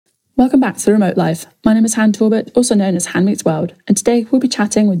Welcome back to The Remote Life. My name is Han Talbot, also known as Han Meets World, and today we'll be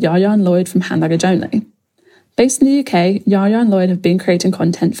chatting with Yaya and Lloyd from Hand Luggage Only. Based in the UK, Yaya and Lloyd have been creating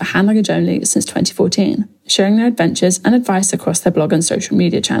content for Hand Luggage Only since 2014, sharing their adventures and advice across their blog and social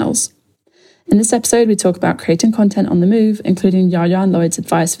media channels. In this episode, we talk about creating content on the move, including Yaya and Lloyd's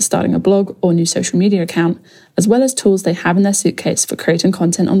advice for starting a blog or new social media account, as well as tools they have in their suitcase for creating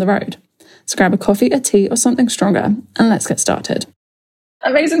content on the road. So grab a coffee, a tea, or something stronger, and let's get started.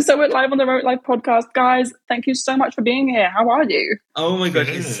 Amazing. So we're live on the Remote Life podcast. Guys, thank you so much for being here. How are you? Oh my God,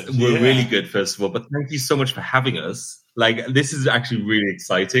 we're really good, first of all, but thank you so much for having us. Like, this is actually really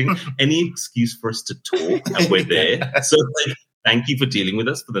exciting. Any excuse for us to talk, and we're there. So, thank you for dealing with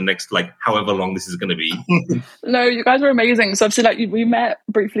us for the next, however long this is going to be. No, you guys were amazing. So obviously, we met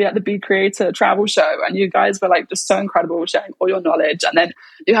briefly at the Be Creator travel show, and you guys were just so incredible, sharing all your knowledge. And then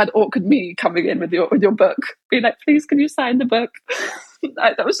you had awkward me coming in with your book, being like, "Please, can you sign the book?"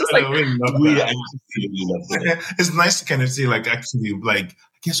 That was just we absolutely love it. It's nice to kind of see, I guess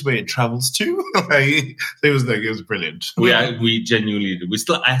where it travels to. It was brilliant. We genuinely do.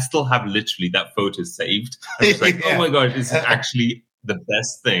 I still have literally that photo saved. I was like, oh my God, this is actually the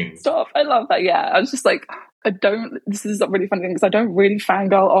best thing. Stop. I love that. Yeah. I was just like, this is a really funny thing because I don't really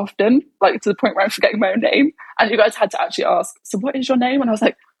fangirl often, to the point where I'm forgetting my own name. And you guys had to actually ask, so what is your name? And I was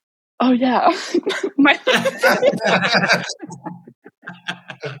like, oh yeah.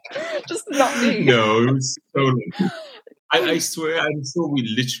 Just not me. No, totally. I swear, I'm sure we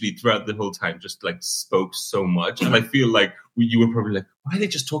literally throughout the whole time just spoke so much, and I feel like you were probably like, "Why are they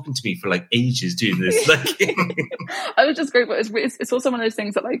just talking to me for ages doing this?" I was just grateful. It's also one of those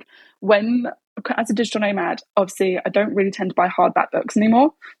things that when as a digital nomad, obviously I don't really tend to buy hardback books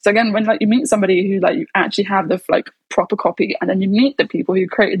anymore. So again, when you meet somebody who you actually have the proper copy, and then you meet the people who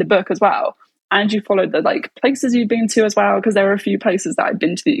created the book as well. And you followed the places you've been to as well, because there were a few places that I'd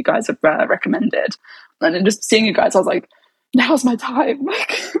been to that you guys have recommended. And then just seeing you guys, I was like, now's my time.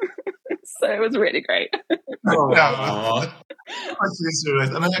 So it was really great. And I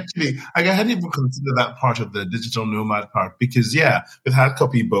hadn't even considered that part of the digital nomad part because, with hard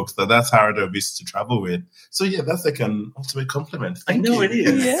copy books, that's harder obviously to travel with. So, that's an ultimate compliment. Thank you. It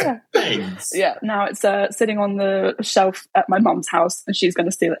is. Yeah. Thanks. Yeah, now it's sitting on the shelf at my mum's house, and she's going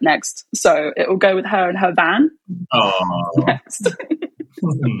to steal it next. So it will go with her in her van. Oh. Next.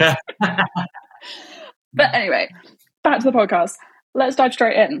 But anyway, back to the podcast. Let's dive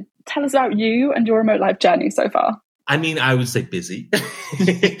straight in. Tell us about you and your remote life journey so far. I mean, I would say busy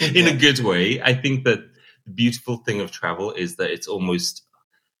in a good way. I think that the beautiful thing of travel is that it's almost,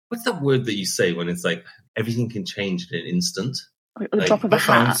 what's that word that you say when it's everything can change in an instant? At the drop of a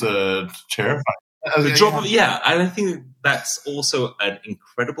hat. Sounds terrifying. The drop of, and I think that's also an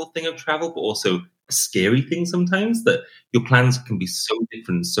incredible thing of travel, but also a scary thing sometimes, that your plans can be so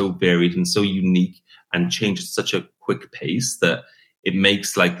different, so varied and so unique and change at such a quick pace that it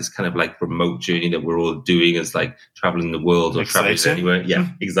makes this kind of remote journey that we're all doing as traveling the world or traveling anywhere. Yeah,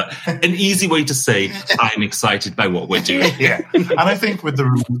 exactly. An easy way to say I'm excited by what we're doing. Yeah. And I think with the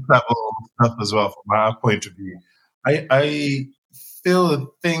remote travel stuff as well, from our point of view, I feel the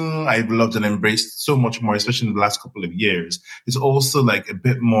thing I've loved and embraced so much more, especially in the last couple of years, is also a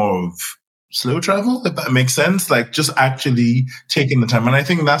bit more of slow travel, if that makes sense. Just actually taking the time. And I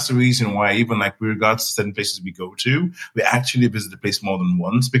think that's the reason why, even with regards to certain places we go to, we actually visit the place more than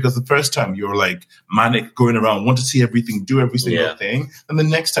once, because the first time you're manic, going around, want to see everything, do every single thing. And the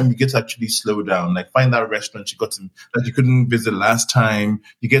next time you get to actually slow down, find that restaurant you got to, that you couldn't visit last time.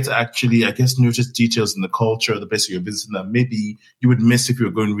 You get to actually, I guess, notice details in the culture of the place you're visiting that maybe you would miss if you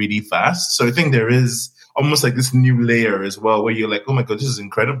were going really fast. So I think there is almost this new layer as well, where you're oh my God, this is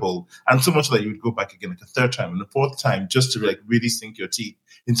incredible. And so much that you would go back again a third time and a fourth time just to really sink your teeth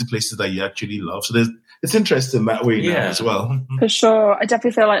into places that you actually love. So it's interesting that way now as well. For sure. I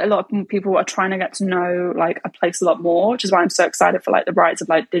definitely feel a lot of people are trying to get to know a place a lot more, which is why I'm so excited for the rise of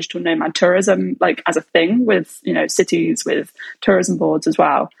digital nomad tourism, as a thing with, cities, with tourism boards as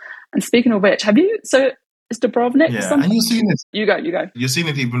well. And speaking of which, it's Dubrovnik. Yeah, and you've seen it. You go. You've seen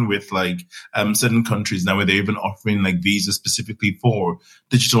it even with certain countries now where they're even offering visas specifically for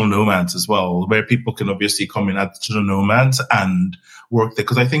digital nomads as well, where people can obviously come in as digital nomads and work there.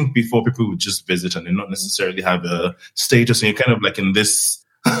 Because I think before people would just visit and they not necessarily have a status, and you're kind of in this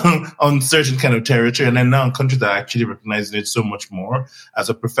uncertain kind of territory. And then now countries are actually recognizing it so much more as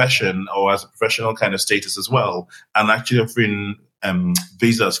a profession or as a professional kind of status as well, and actually offering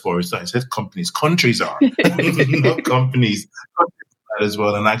visas for, so I said countries are, not companies as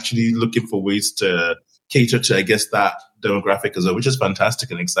well, and actually looking for ways to cater to, I guess, that demographic as well, which is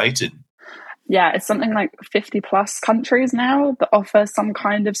fantastic and exciting. Yeah, it's something like 50 plus countries now that offer some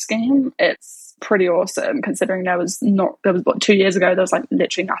kind of scheme. It's pretty awesome considering what, 2 years ago, there was like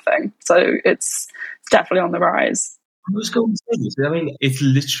literally nothing. So it's definitely on the rise. I was going to say this. I mean, it's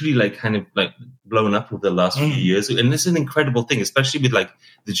literally like kind of like blown up over the last few years. And this is an incredible thing, especially with like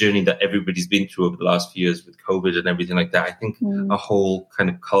the journey that everybody's been through over the last few years with COVID and everything like that. I think a whole kind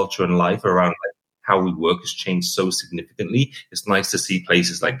of culture and life around like how we work has changed so significantly. It's nice to see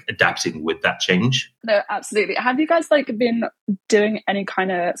places like adapting with that change. No, absolutely. Have you guys like been doing any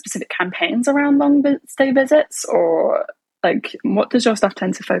kind of specific campaigns around long stay visits, or like what does your stuff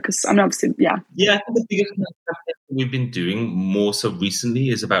tend to focus? I mean, obviously, yeah. Yeah, I think the biggest campaign we've been doing more so recently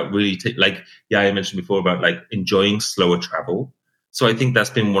is about really like I mentioned before about like enjoying slower travel. So I think that's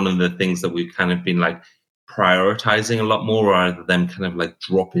been one of the things that we've kind of been like prioritizing a lot more, rather than kind of like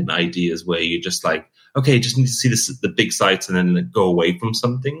drop-in ideas where you're just like, okay, just need to see the big sites and then go away from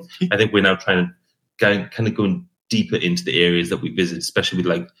something. I think we're now trying to kind of go deeper into the areas that we visit, especially with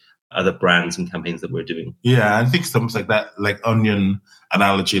like other brands and campaigns that we're doing. Yeah, I think something like that, like onion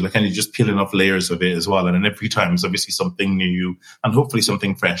analogy, like kind of just peeling off layers of it as well. And then every time it's obviously something new and hopefully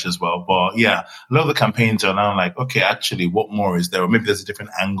something fresh as well. But yeah, a lot of the campaigns are now like, okay, actually, what more is there? Or maybe there's a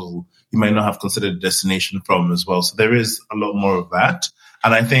different angle you might not have considered a destination from as well. So there is a lot more of that.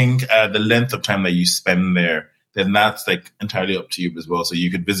 And I think the length of time that you spend there, then that's like entirely up to you as well. So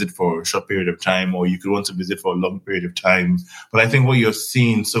you could visit for a short period of time, or you could want to visit for a long period of time. But I think what you're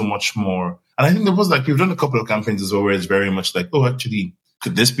seeing so much more, and I think there was like, we've done a couple of campaigns as well where it's very much like, oh, actually,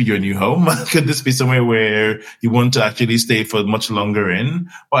 could this be your new home? Could this be somewhere where you want to actually stay for much longer in?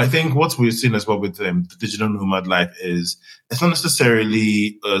 But I think what we've seen as well with the digital nomad life is it's not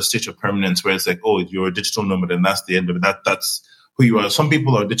necessarily a state of permanence where it's like, oh, you're a digital nomad and that's the end of it. That's who you are. Some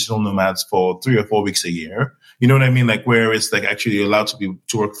people are digital nomads for 3 or 4 weeks a year. You know what I mean? Like where it's like actually allowed to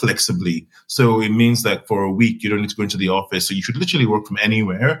work flexibly. So it means that for a week, you don't need to go into the office. So you could literally work from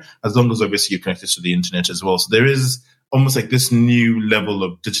anywhere as long as obviously you're connected to the internet as well. So there is almost like this new level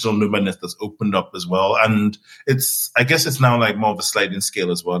of digital nomadness that's opened up as well. And I guess it's now like more of a sliding scale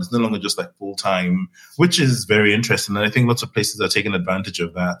as well. It's no longer just like full time, which is very interesting. And I think lots of places are taking advantage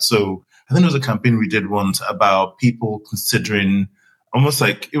of that. So I think there was a campaign we did once about people considering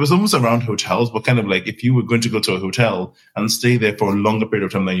it was almost around hotels, but kind of like if you were going to go to a hotel and stay there for a longer period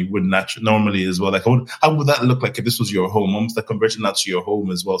of time than you would normally as well. Like how would that look like if this was your home? Almost like converting that to your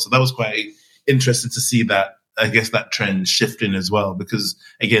home as well. So that was quite interesting to see that, I guess, that trend shifting as well, because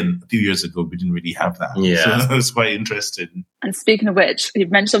again, a few years ago, we didn't really have that. Yeah. So that was quite interesting. And speaking of which,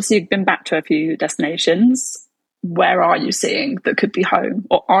 you've mentioned obviously you've been back to a few destinations. Where are you seeing that could be home,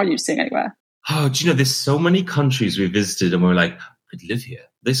 or are you seeing anywhere? Oh, do you know, there's so many countries we visited and we're like, I could live here.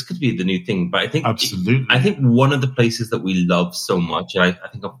 This could be the new thing. But I think absolutely. I think one of the places that we love so much, and I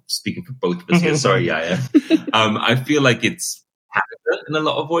think I'm speaking for both of us here. Sorry, Yaya. I feel like it's Canada in a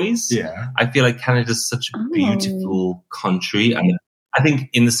lot of ways. Yeah. I feel like Canada is such a beautiful country. And I think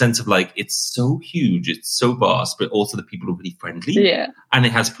in the sense of like, it's so huge, it's so vast, but also the people are really friendly. Yeah. And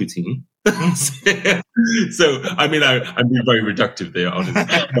it has poutine. So, I mean, I'm being very reductive there, honestly.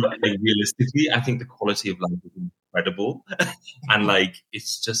 But like, realistically, I think the quality of life is incredible. And like,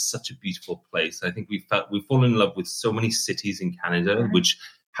 it's just such a beautiful place. I think we've fallen in love with so many cities in Canada, which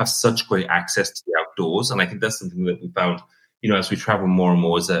have such great access to the outdoors. And I think that's something that we found, you know, as we travel more and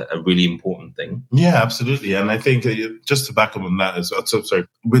more is a really important thing. Yeah, absolutely. And I think just to back up on that as well,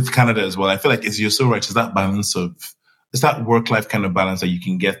 with Canada as well, I feel like you're so right. It's that balance of, it's that work-life kind of balance that you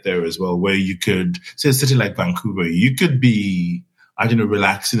can get there as well, where you could, say a city like Vancouver, you could be, I don't know,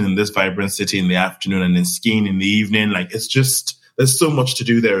 relaxing in this vibrant city in the afternoon and then skiing in the evening. Like it's just, there's so much to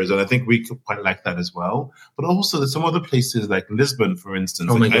do there. And I think we could quite like that as well. But also there's some other places like Lisbon, for instance.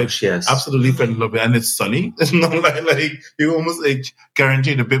 Oh my gosh, yes. Absolutely fell in love with it. And it's sunny. It's not like you almost like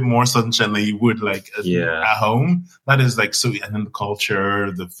guaranteed a bit more sunshine than you would like at home. That is like so, and then the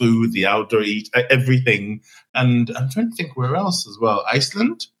culture, the food, the outdoor everything. And I'm trying to think where else as well.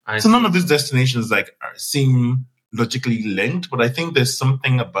 Iceland. So none of these destinations like seem logically linked, but I think there's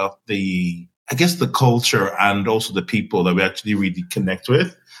something about the culture and also the people that we actually really connect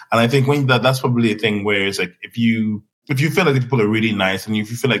with. And I think that's probably a thing where it's like, if you feel like the people are really nice and if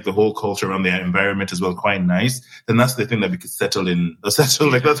you feel like the whole culture around the environment is well quite nice, then that's the thing that we could settle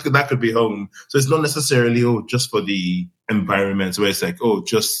like that could be home. So it's not necessarily, just for the environment where it's like,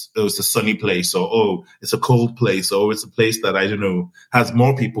 it's a sunny place, or it's a cold place, or it's a place that, I don't know, has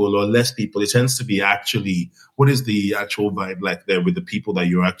more people or less people. It tends to be actually, what is the actual vibe like there with the people that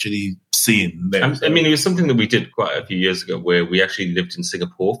you're actually seeing there. I mean, it was something that we did quite a few years ago where we actually lived in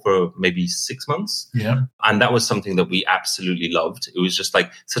Singapore for maybe 6 months. Yeah. And that was something that we absolutely loved. It was just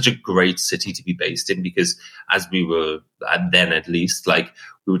like such a great city to be based in because as we were then at least, like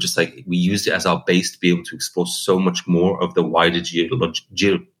we were just like, we used it as our base to be able to explore so much more of the wider not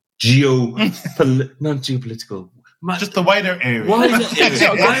geopolitical. Just the wider area.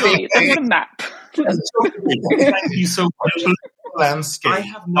 Geography. That's the map. Thank you so much. Landscape. I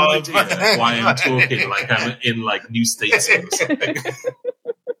have no idea why I'm talking like I'm in like new states. Political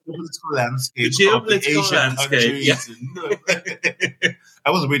landscape. Geopolitical landscape. Yeah. I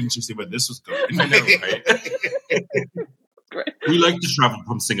was waiting to see where this was going. I know, right? Great. We like to travel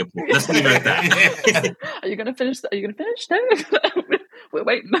from Singapore. Let's leave it at that. Are you going to finish? Are you going to finish? No, we're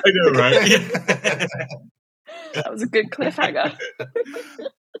waiting. I know, right? Yeah. That was a good cliffhanger.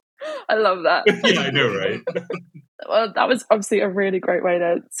 I love that. Yeah, I know, right? Well, that was obviously a really great way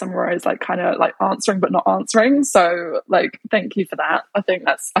to summarize, like, kind of like answering but not answering. So, like, thank you for that. I think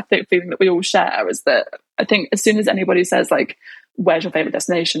feeling that we all share is that I think as soon as anybody says like, "Where's your favorite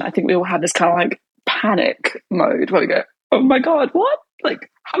destination?" I think we all have this kind of like panic mode where we go, "Oh my god, what?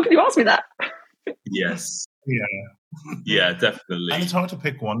 Like, how can you ask me that?" Yes. Yeah. Yeah, definitely. And it's hard to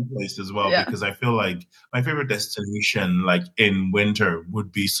pick one place as well because I feel like my favorite destination, like in winter,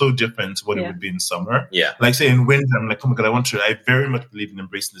 would be so different to what it would be in summer. Yeah. Like say in winter, I'm like, oh my god, I very much believe in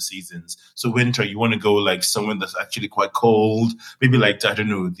embracing the seasons. So winter, you want to go like somewhere that's actually quite cold, maybe like, I don't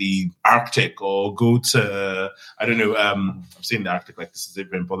know, the Arctic, or go to, I don't know, I'm saying the Arctic like this is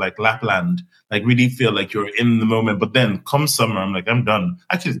different, but like Lapland, like really feel like you're in the moment. But then come summer, I'm like, I'm done.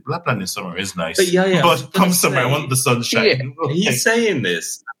 Actually, Lapland in summer is nice. But come summer, I want the sunshine. Yeah. He's saying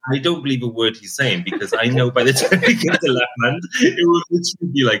this. I don't believe a word he's saying because I know by the time we get to Lapland, it will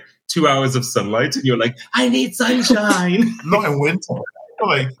literally be like 2 hours of sunlight, and you're like, I need sunshine. Not in winter.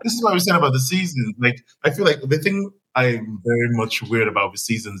 Like, this is what I was saying about the seasons. Like, I feel like the thing I'm very much weird about with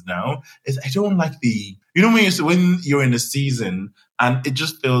seasons now is I don't like when you're in a season and it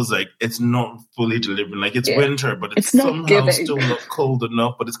just feels like it's not fully delivering. Like it's winter, but it's somehow still not cold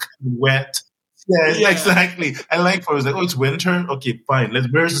enough, but it's kind of wet. Yeah, exactly. I like for it's like, oh, it's winter. Okay, fine.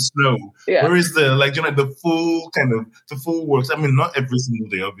 Where's the snow? Yeah. Where is the the full works? I mean, not every single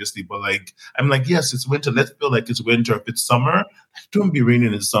day, obviously, but like I'm like, yes, it's winter. Let's feel like it's winter. If it's summer, don't be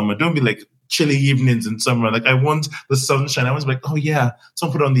raining in summer. Don't be like chilly evenings in summer. Like I want the sunshine. I was like, oh yeah,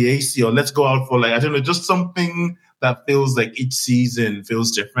 someone put on the AC, or let's go out for like, I don't know, just something that feels like each season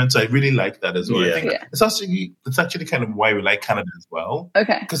feels different. So I really like that as well. Yeah. I think it's actually kind of why we like Canada as well.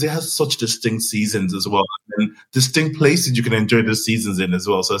 Okay. Because it has such distinct seasons as well, and distinct places you can enjoy the seasons in as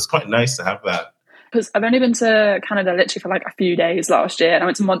well. So it's quite nice to have that. Because I've only been to Canada literally for like a few days last year, and I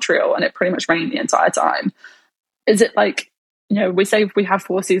went to Montreal and it pretty much rained the entire time. Is it like, we say we have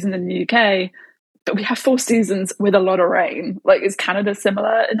 4 seasons in the UK, but we have 4 seasons with a lot of rain. Like, is Canada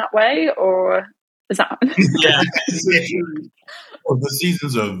similar in that way, or is that? Yeah. Well, the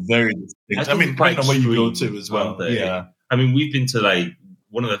seasons are very distinct. I mean, depending on where you go to as well. Yeah. I mean, we've been to like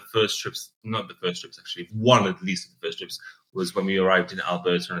one of the first trips, not the first trips actually, one at least of the first trips was when we arrived in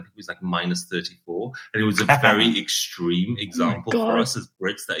Alberta, and I think it was like minus 34. And it was a very extreme example for us as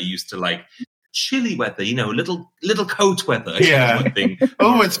Brits that are used to like chilly weather, little coat weather. Yeah. Thing.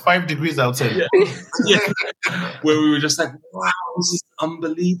 Oh, it's 5 degrees outside. Yeah. Where we were just like, wow, this is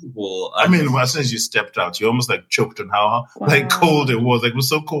unbelievable. I mean, as soon as you stepped out, you almost like choked on how like cold it was. Like it was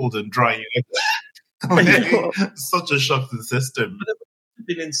so cold and dry. Such a shock to the system. But it's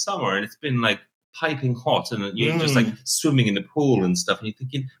been in summer and it's been like piping hot, and you're just like swimming in the pool and stuff, and you're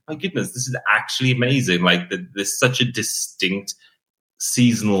thinking, my goodness, this is actually amazing. Like there's such a distinct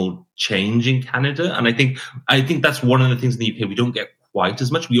seasonal change in Canada, and I think that's one of the things in the UK we don't get quite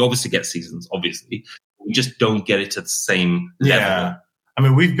as much. We obviously get seasons, obviously, we just don't get it at the same level. Yeah, I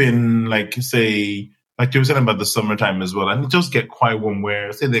mean, we've been like, say, like you were saying about the summertime as well, and it does get quite warm.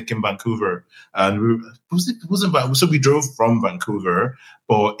 Where say like in Vancouver, and so we drove from Vancouver,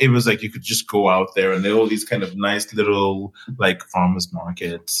 but it was like you could just go out there, and there are all these kind of nice little like farmers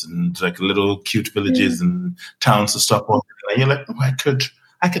markets and like little cute villages and towns to stop off. And you're like, oh,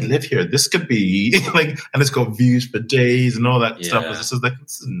 I could live here. This could be like, and it's got views for days and all that stuff. It's just like,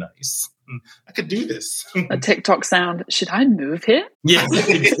 this is nice. I could do this. A TikTok sound. Should I move here? Yeah,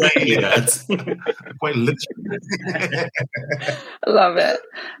 exactly. That's quite literally. I love it.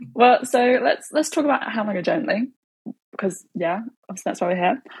 Well, so let's talk about Hand Luggage Only, because obviously that's why we're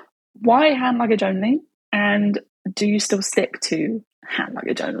here. Why Hand Luggage Only, and do you still stick to Hand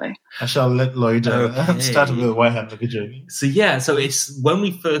Luggage Only. I shall let Lloyd start with why Hand Luggage Only. So it's when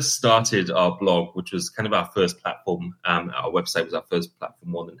we first started our blog, which was kind of our first platform. Our website was our first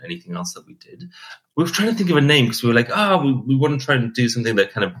platform more than anything else that we did. We were trying to think of a name because we were like, we want to try and do something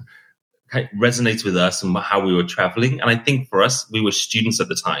that kind of resonates with us and how we were traveling. And I think for us, we were students at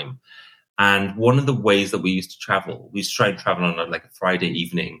the time. And one of the ways that we used to travel, we used to try and travel on a Friday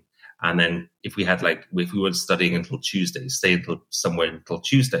evening. And then if we weren't studying until Tuesday, stay somewhere until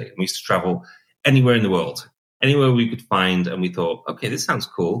Tuesday. And we used to travel anywhere in the world, anywhere we could find. And we thought, okay, this sounds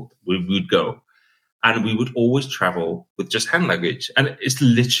cool. We would go. And we would always travel with just hand luggage. And it's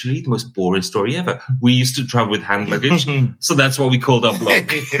literally the most boring story ever. We used to travel with hand luggage. So that's what we called our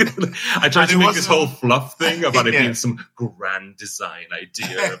blog. I tried to make this whole fluff thing about it being some grand design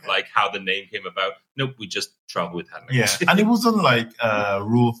idea of how the name came about. Nope, we just travel with hand luggage. Yeah, and it wasn't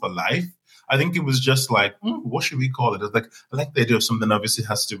rule for life. I think it was just what should we call it? It's I like the idea of something obviously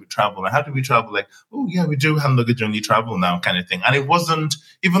has to do with travel. And how do we travel? We do hand luggage only travel now kind of thing. And it wasn't,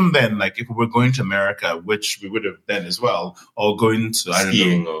 even then, if we were going to America, which we would have then as well, or going to, I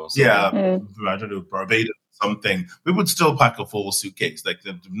don't know. I don't know, Barbados or something, we would still pack a full suitcase.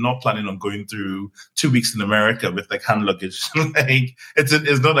 They're not planning on going through 2 weeks in America with hand luggage.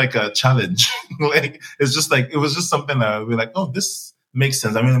 It's not a challenge. It's just it was just something that we're this makes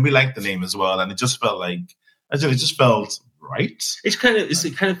sense. I mean, we liked the name as well, and it just felt right. It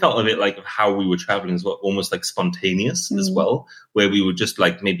kind of felt a bit like how we were traveling as well, almost spontaneous as well, where we would just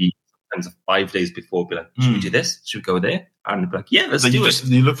maybe sometimes 5 days before be should we do this? Should we go there? And be yeah, let's do it.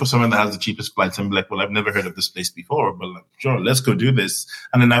 You look for someone that has the cheapest flights and be well, I've never heard of this place before, but sure, let's go do this.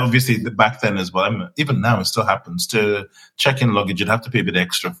 And then obviously back then as well, even now it still happens to check in luggage. You'd have to pay a bit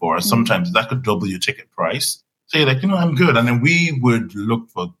extra for. Sometimes that could double your ticket price. So you're I'm good. And then we would look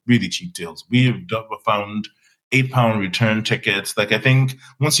for really cheap deals. We found £8 return tickets. I think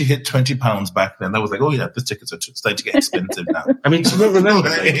once you hit £20 back then, that was oh yeah, this tickets are starting to get expensive now. I mean, remember,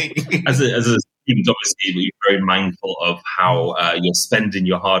 as a student, obviously, you're very mindful of how you're spending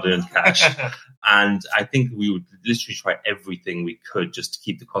your hard-earned cash. And I think we would literally try everything we could just to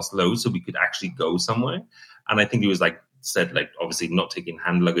keep the cost low so we could actually go somewhere. And I think it was said obviously not taking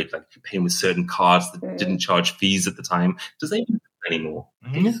hand luggage, paying with certain cards that didn't charge fees at the time. Does they even do that anymore? I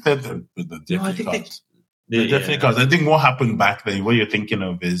think they definitely cards. I think what happened back then, what you're thinking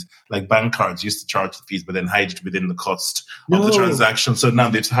of is bank cards used to charge the fees, but then hide it within the cost of the transaction. So now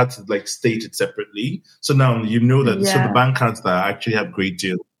they've had to state it separately. So now that so the bank cards that actually have great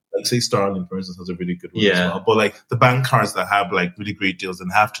deals. Say Starling, for instance, has a really good one as well. But the bank cards that have really great deals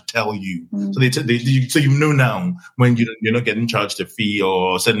and have to tell you, so you know now when you're not getting charged a fee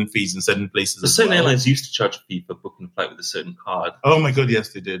or sending fees in certain places. Certain airlines used to charge a fee for booking a flight with a certain card. Oh my god,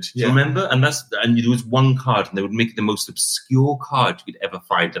 yes, they did. Yeah. Remember? And there was one card, and they would make it the most obscure card you could ever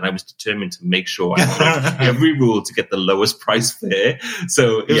find. And I was determined to make sure I followed every rule to get the lowest price fare.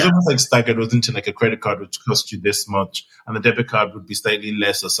 So it was almost staggered, wasn't it? A credit card would cost you this much, and the debit card would be slightly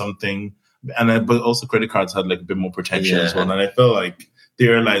less or something. And but also credit cards had a bit more protection as well. And I feel the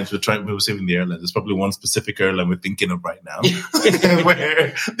airlines we were saving the airlines. There's probably one specific airline we're thinking of right now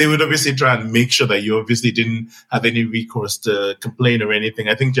where they would obviously try and make sure that you obviously didn't have any recourse to complain or anything.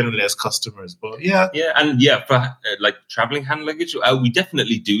 I think generally as customers, but for traveling hand luggage, we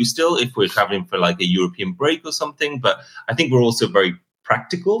definitely do still if we're traveling for a European break or something. But I think we're also very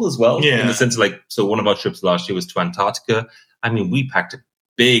practical as well in the sense so one of our trips last year was to Antarctica. I mean, we packed a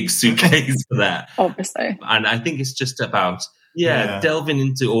big suitcase for that, obviously, and I think it's just about delving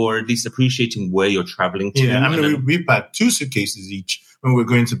into, or at least appreciating where you're traveling to. I mean, we packed 2 suitcases each when we're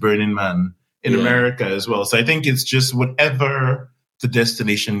going to Burning Man in America as well. So I think it's just whatever the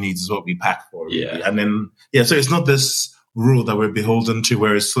destination needs is what we pack for. Really. And then so it's not this rule that we're beholden to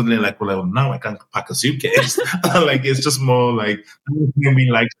where it's suddenly now I can't pack a suitcase. It's just more we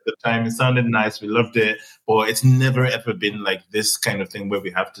liked at the time. It sounded nice. We loved it. But it's never ever been this kind of thing where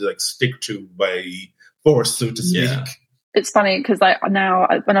we have to stick to by force, so to speak. Yeah. It's funny because now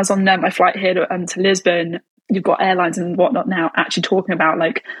when I was on my flight here to Lisbon, you've got airlines and whatnot now actually talking about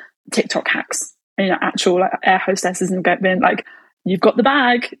TikTok hacks. Actual air hostesses and being you've got the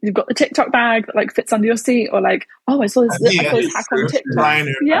bag, you've got the TikTok bag that fits under your seat, or I saw this hack on TikTok.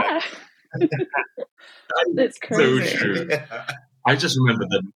 Yeah. It's crazy. So true. I just remember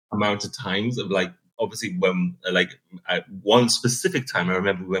the amount of times of obviously when one specific time I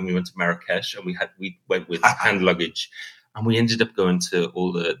remember when we went to Marrakesh and we went with hand luggage. And we ended up going to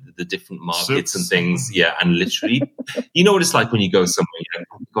all the different markets and things. Yeah. And literally, you know what it's like when you go somewhere, you're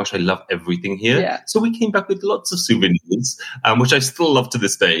oh my gosh, I love everything here. Yeah. So we came back with lots of souvenirs, which I still love to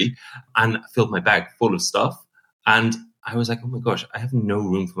this day, and filled my bag full of stuff. And I was like, oh my gosh, I have no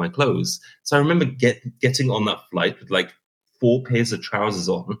room for my clothes. So I remember getting on that flight with like 4 pairs of trousers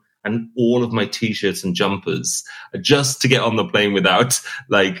on and all of my t-shirts and jumpers just to get on the plane without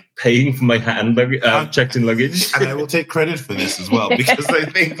like paying for my checked-in luggage. And I will take credit for this as well, because I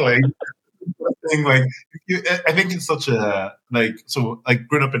think I think it's such a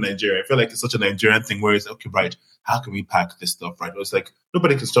growing up in Nigeria, I feel like it's such a Nigerian thing where it's okay, right? How can we pack this stuff, right? It's like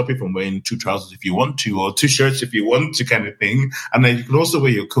nobody can stop you from wearing 2 trousers if you want to, or 2 shirts if you want to, kind of thing. And then you can also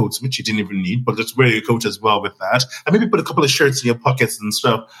wear your coats, which you didn't even need, but just wear your coat as well with that. And maybe put a couple of shirts in your pockets and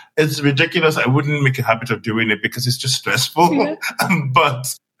stuff. It's ridiculous. I wouldn't make a habit of doing it because it's just stressful. Yeah. But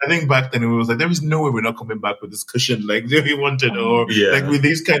I think back then it was like, there is no way we're not coming back with this cushion like we wanted, or like with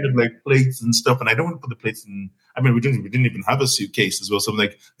these kind of like plates and stuff. And I don't want to put the plates in. I mean, we didn't even have a suitcase as well. So I'm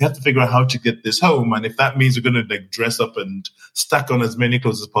like, we have to figure out how to get this home. And if that means we're going to like dress up and stack on as many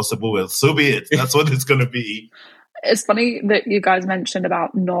clothes as possible, well, so be it. That's what it's going to be. It's funny that you guys mentioned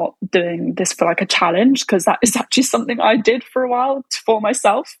about not doing this for like a challenge, because that is actually something I did for a while for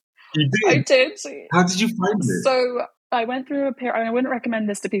myself. You did? I did. How did you find it? So I went through a period, I wouldn't recommend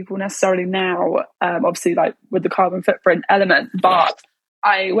this to people necessarily now, obviously like with the carbon footprint element, but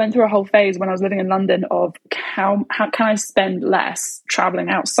I went through a whole phase when I was living in London of how can I spend less traveling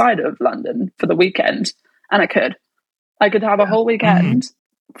outside of London for the weekend? And I could have a whole weekend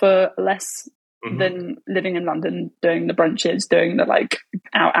for less than living in London, doing the brunches, doing the like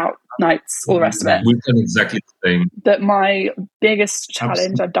out nights, all the rest of it. We've done exactly the same. But my biggest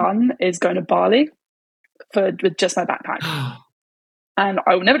challenge I've done is going to Bali with just my backpack. And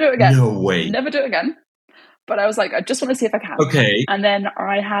I will never do it again. No way. Never do it again. But I was like, I just want to see if I can. Okay. And then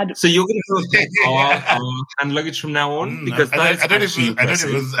I had... So you're going to go our hand luggage from now on? Because I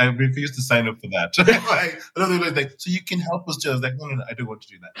refuse to sign up for that. Like, so you can help us, just like, no, I don't want to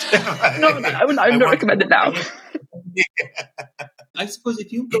do that. No, I'm not recommending now. I suppose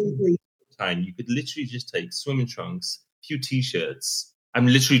if you go away time, you could literally just take swimming trunks, a few t-shirts. I'm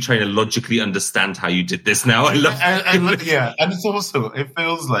literally trying to logically understand how you did this now. I love it. Yeah, and it's also, it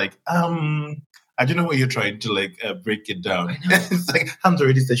feels like, I don't know what you're trying to like break it down. It's like Hans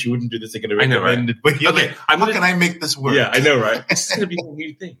already said she wouldn't do this again. I know, right? But you're like, how can I make this work? Yeah, I know, right? It's going to be a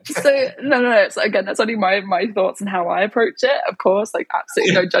new thing. So no. So again, that's only my thoughts and how I approach it. Of course, like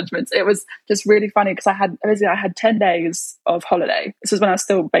absolutely no judgments. It was just really funny because I had 10 days of holiday. This is when I was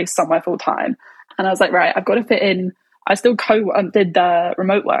still based somewhere full time, and I was like, right, I've got to fit in. I still did the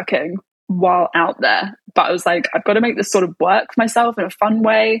remote working while out there, but I was like, I've got to make this sort of work for myself in a fun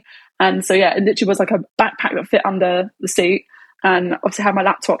way. And so, yeah, it literally was like a backpack that fit under the seat. And obviously had my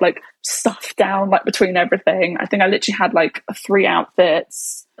laptop like stuffed down like between everything. I think I literally had like 3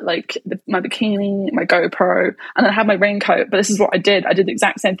 outfits, like my bikini, my GoPro, and then I had my raincoat. But this is what I did. I did the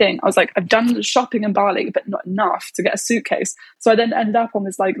exact same thing. I was like, I've done the shopping in Bali, but not enough to get a suitcase. So I then ended up on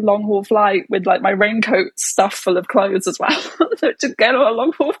this like long haul flight with like my raincoat stuffed full of clothes as well. To get on a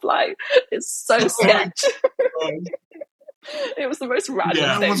long haul flight, it's so sketch. It was the most random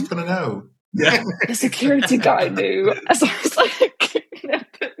thing. No one's gonna know. Yeah. The security guy knew as I was like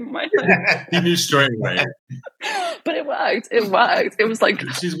putting my head. He knew straight away. But it worked. It was like,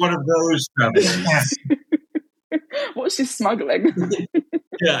 she's one of those travelers. What's she smuggling?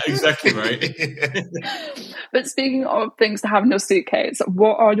 Yeah, exactly right. But speaking of things to have in your suitcase,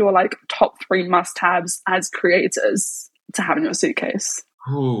 what are your like top 3 must-haves as creators to have in your suitcase?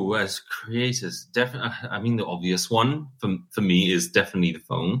 Oh, as creators, definitely. I mean, the obvious one for me is definitely the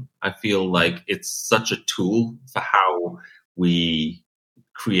phone. I feel like it's such a tool for how we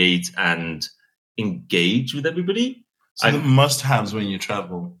create and engage with everybody. So the must-haves when you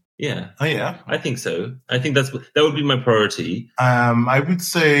travel. Yeah. Oh yeah. I think so. I think that would be my priority. I would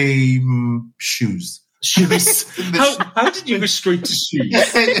say shoes. Shoes. How did you go straight to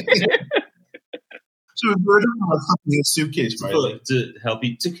shoes? So we're talking about something in a suitcase, right? To help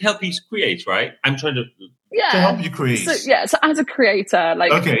you create, right? I'm trying to to help you create. So as a creator,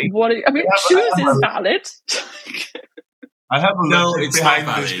 like, okay. Shoes is valid. I have a logic behind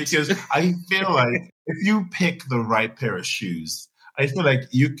not this because I feel like if you pick the right pair of shoes, I feel like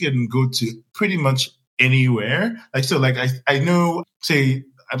you can go to pretty much anywhere. Like so, like I know. Say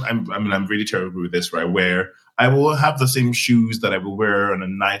I'm really terrible with this, right? Where I will have the same shoes that I will wear on a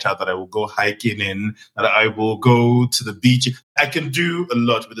night out, that I will go hiking in, that I will go to the beach. I can do a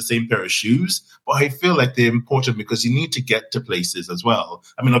lot with the same pair of shoes, but I feel like they're important because you need to get to places as well.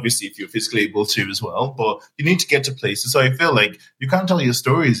 I mean, obviously, if you're physically able to as well, but you need to get to places. So I feel like you can't tell your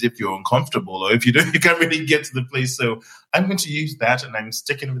stories if you're uncomfortable or if you can't really get to the place. So I'm going to use that, and I'm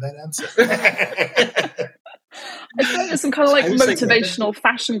sticking with that answer. I feel like there's some kind of like I was like, motivational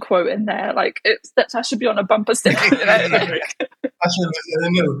fashion quote in there. Like that should be on a bumper sticker. You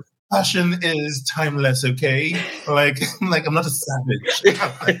know? Fashion is timeless, okay? Like I'm not a savage.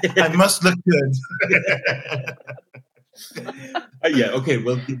 I must look good. Yeah, okay,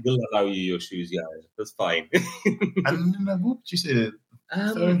 we'll allow you your shoes, yeah. That's fine. And what would you say the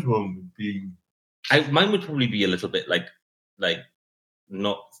third one would be? Mine would probably be a little bit like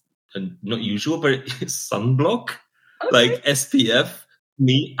not usual, but sunblock, like SPF.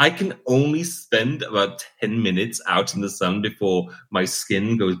 I can only spend about 10 minutes out in the sun before my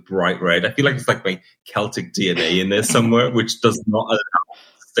skin goes bright red. I feel like it's like my Celtic DNA in there somewhere, which does not allow me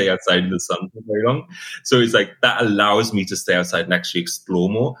to stay outside in the sun for very long. So it's like that allows me to stay outside and actually explore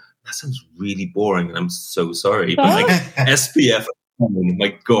more. That sounds really boring, and I'm so sorry. But like SPF, oh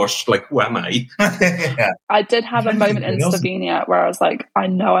my gosh, like who am I? I did have a moment in Slovenia where I was like, I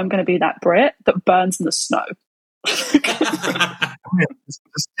know I'm going to be that Brit that burns in the snow. It's a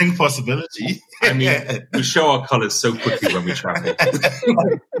distinct possibility. I mean, we show our colours so quickly when we travel.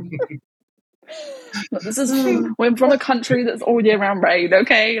 We're from a country that's all year round rain,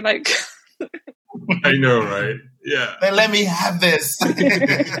 okay? Like, I know, right? Yeah. Then let me have this.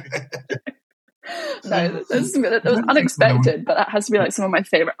 No, it was unexpected, but that has to be like some of my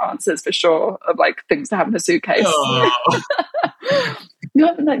favorite answers for sure of like things to have in a suitcase. You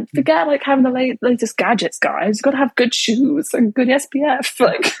know, like forget like having the latest gadgets, guys. You got to have good shoes and good SPF.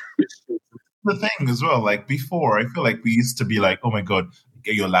 Like the thing as well, like before, I feel like we used to be like, oh my god,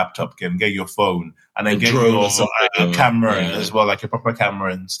 get your laptop, get your phone, and then get your camera as well, like a proper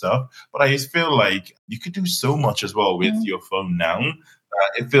camera and stuff. But I just feel like you could do so much as well with your phone now.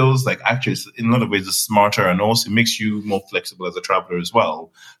 It feels like actually, in a lot of ways, it's smarter, and also makes you more flexible as a traveler as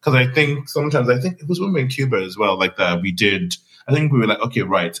well. Because I think sometimes, it was when we were in Cuba as well, like that we did. I think we were like, okay,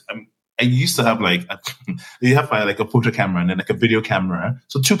 right. I used to have like you have like a photo camera and then like a video camera,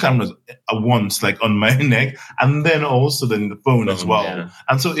 so two cameras at once, like on my neck, and then also then the phone as well. Yeah.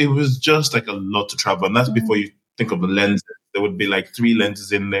 And so it was just like a lot to travel, and that's before you think of the lenses. There would be like 3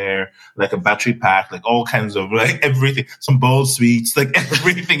 lenses in there, like a battery pack, like all kinds of like everything, some ball sweets, like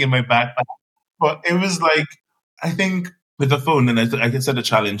everything in my backpack. But it was like, I think with the phone, and I can set a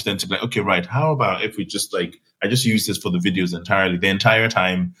challenge then to be like, okay, right, how about if we just like, I just use this for the videos entirely, the entire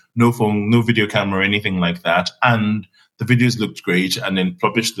time, no phone, no video camera or anything like that. And the videos looked great, and then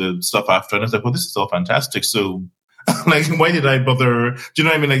published the stuff after. And I was like, well, this is all fantastic. So like, why did I bother? Do you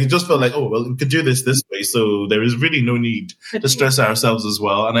know what I mean? Like, it just felt like, oh, well, we could do this way. So there is really no need to stress ourselves as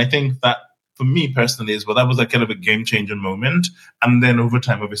well. And I think that for me personally as well, that was like kind of a game changing moment. And then over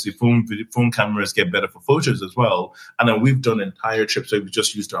time, obviously, phone cameras get better for photos as well. And then we've done entire trips where we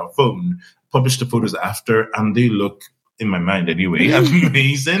just used our phone, published the photos after, and they look, in my mind anyway,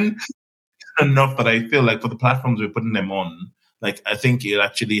 amazing enough that I feel like for the platforms we're putting them on, like, I think it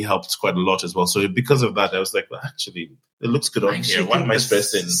actually helps quite a lot as well. So because of that, I was like, well, actually, it looks good on here. Why am I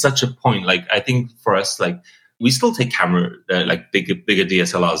stressing? Such a point. Like, I think for us, like, we still take camera, like bigger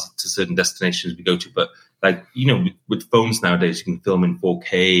DSLRs to certain destinations we go to. But like, you know, with phones nowadays, you can film in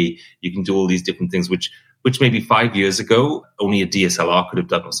 4K. You can do all these different things, which maybe 5 years ago, only a DSLR could have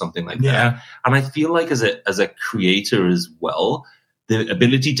done or something like that. And I feel like as a creator as well, the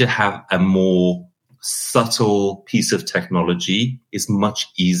ability to have a more subtle piece of technology is much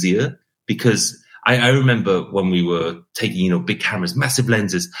easier, because I remember when we were taking, you know, big cameras, massive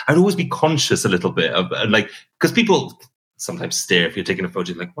lenses, I'd always be conscious a little bit of like, because people sometimes stare if you're taking a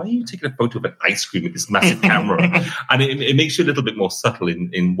photo, like, why are you taking a photo of an ice cream with this massive camera? And it makes you a little bit more subtle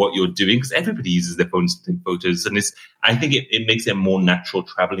in what you're doing, because everybody uses their phones to take photos. And I think it makes it a more natural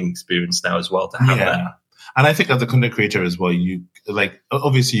traveling experience now as well to have that. And I think as a content creator as well, you like,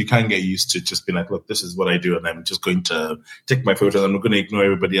 obviously you can get used to just being like, look, this is what I do, and I'm just going to take my photos and I'm going to ignore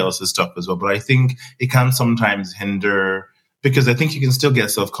everybody else's stuff as well. But I think it can sometimes hinder, because I think you can still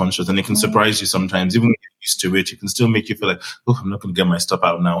get self-conscious, and it can surprise you sometimes. Even when you get used to it, it can still make you feel like, oh, I'm not going to get my stuff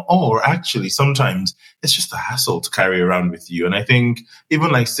out now. Or actually, sometimes it's just a hassle to carry around with you. And I think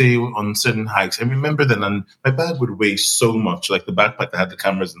even like, say, on certain hikes, I remember then, and my bag would weigh so much, like the backpack that had the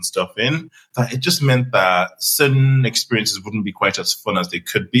cameras and stuff in, that it just meant that certain experiences wouldn't be quite as fun as they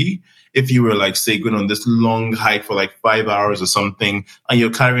could be if you were like, say, going on this long hike for like 5 hours or something, and you're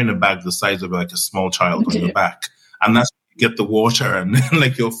carrying a bag the size of like a small child on your back. And that's get the water and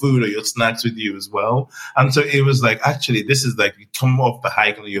like your food or your snacks with you as well. And so it was like, actually, this is like, you come off the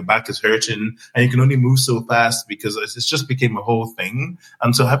hike and your back is hurting and you can only move so fast, because it's just became a whole thing.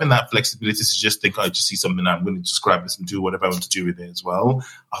 And so having that flexibility to just think, I just see something, I'm going to just grab this and do whatever I want to do with it as well.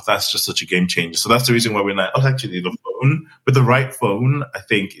 That's just such a game changer. So that's the reason why we're like, actually, the phone, with the right phone, I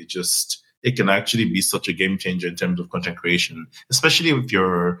think it just it can actually be such a game changer in terms of content creation, especially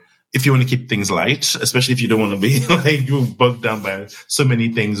if you want to keep things light, especially if you don't want to be like bogged down by so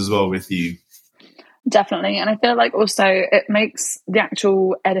many things as well with you. Definitely. And I feel like also it makes the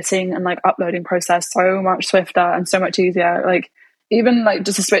actual editing and like uploading process so much swifter and so much easier. Like even like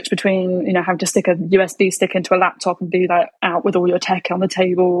just a switch between, you know, having to stick a USB stick into a laptop and be like out with all your tech on the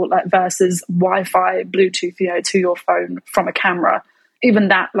table, like versus Wi-Fi, Bluetooth, you know, to your phone from a camera. Even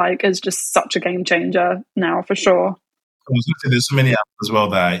that like is just such a game changer now for sure. I was going to say there's so many apps as well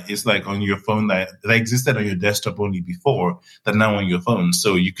that it's like on your phone that existed on your desktop only before that now on your phone.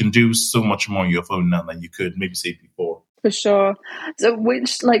 So you can do so much more on your phone now than you could maybe say before. For sure. So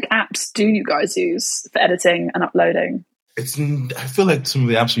which like apps do you guys use for editing and uploading? I feel like some of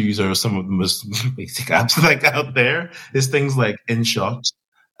the apps we use are some of the most basic apps like out there. There's things like InShot,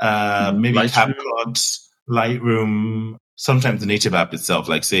 maybe CapCut, Lightroom, sometimes the native app itself,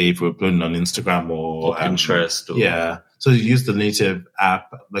 like say if we're uploading on Instagram or Pinterest. Yeah. So you use the native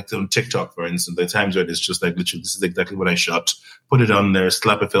app, like on TikTok, for instance, there are times where it's just like, literally, this is exactly what I shot. Put it on there,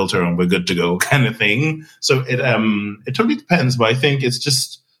 slap a filter and we're good to go kind of thing. So it totally depends, but I think it's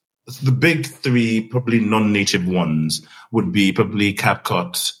just the big three, probably non-native ones would be probably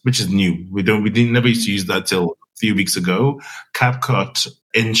CapCut, which is new. We never used to use that till a few weeks ago. CapCut,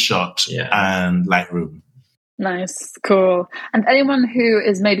 InShot, and Lightroom. Nice, cool. And anyone who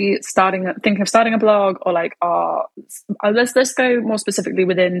is maybe thinking of starting a blog, or like, let's go more specifically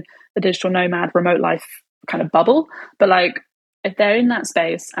within the digital nomad remote life kind of bubble. But like, if they're in that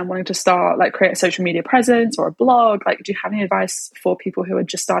space and wanting to start, like, create a social media presence or a blog, like, do you have any advice for people who are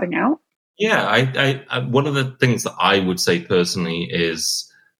just starting out? Yeah, I one of the things that I would say personally is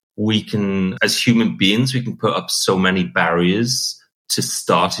we can, as human beings, we can put up so many barriers to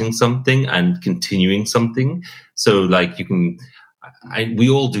starting something and continuing something. So like we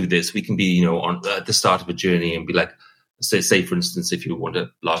all do this. We can be, you know, at the start of a journey and be like, say for instance, if you want a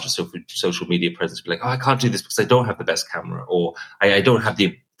larger social media presence, be like, oh, I can't do this because I don't have the best camera, or I don't have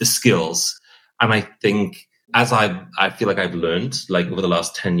the skills. And I think as I feel like I've learned, like over the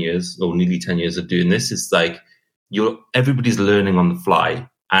last 10 years or nearly 10 years of doing this, is like everybody's learning on the fly,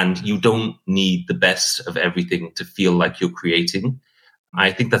 and you don't need the best of everything to feel like you're creating.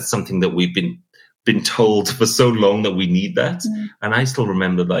 I think that's something that we've been told for so long that we need that. Mm. And I still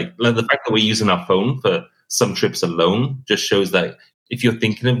remember like the fact that we're using our phone for some trips alone just shows that if you're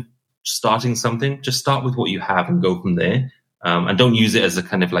thinking of starting something, just start with what you have and go from there. And don't use it as a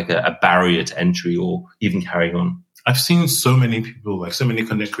kind of like a barrier to entry or even carrying on. I've seen so many people, like so many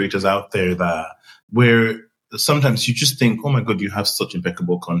content creators out there where sometimes you just think, oh my God, you have such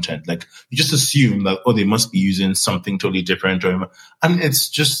impeccable content. Like you just assume that, oh, they must be using something totally different. And it's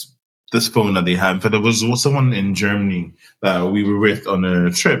just this phone that they have. But there was someone in Germany that we were with on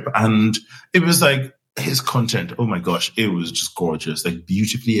a trip, and it was like his content. Oh my gosh, it was just gorgeous. Like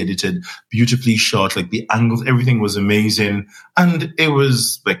beautifully edited, beautifully shot, like the angles, everything was amazing. And it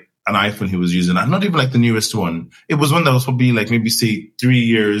was like an iPhone he was using, and not even like the newest one. It was one that was probably like maybe say 3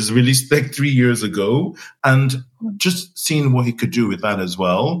 years, released like 3 years ago, and just seeing what he could do with that as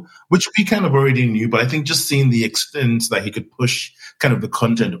well, which we kind of already knew, but I think just seeing the extent that he could push kind of the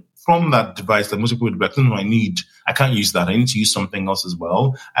content from that device that most people would be like, no, I can't use that. I need to use something else as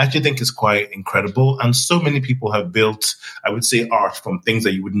well. I actually think it's quite incredible. And so many people have built, I would say, art from things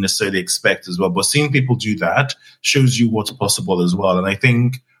that you wouldn't necessarily expect as well. But seeing people do that shows you what's possible as well. And I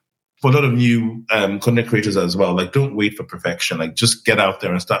think for a lot of new content creators as well, like don't wait for perfection. Like just get out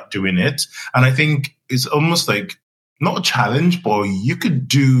there and start doing it. And I think it's almost like not a challenge, but you could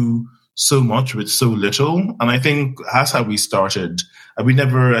do so much with so little. And I think that's how we started. I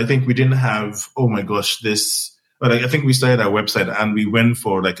think we didn't have, oh my gosh, but I think we started our website and we went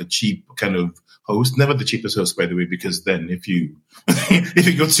for like a cheap kind of host, never the cheapest host, by the way, because then if you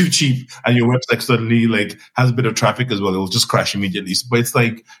go too cheap and your website suddenly like has a bit of traffic as well, it'll just crash immediately. But it's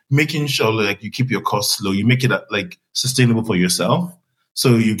like making sure like you keep your costs low, you make it like sustainable for yourself.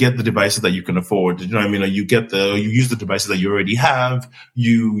 So you get the devices that you can afford. You know what I mean? Like you use the devices that you already have.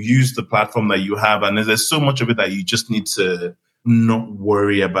 You use the platform that you have. And there's so much of it that you just need to not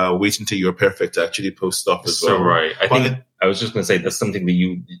worry about waiting until you're perfect to actually post stuff as well. So right. I was just going to say that's something that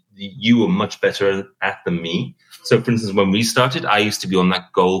you are much better at than me. So for instance, when we started, I used to be on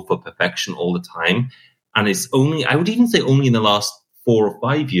that goal for perfection all the time. And it's I would even say only in the last 4 or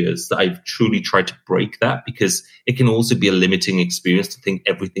 5 years that I've truly tried to break that, because it can also be a limiting experience to think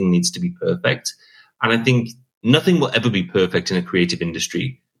everything needs to be perfect. And I think nothing will ever be perfect in a creative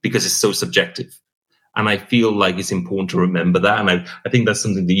industry because it's so subjective. And I feel like it's important to remember that. And I think that's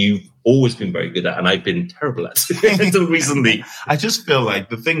something that you've always been very good at, and I've been terrible at until recently. I just feel like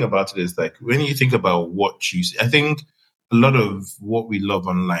the thing about it is like when you think about what you see, I think a lot of what we love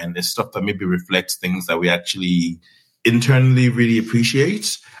online is stuff that maybe reflects things that we actually internally really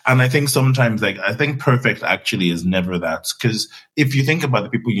appreciate. And I think sometimes, like, I think perfect actually is never that. Because if you think about the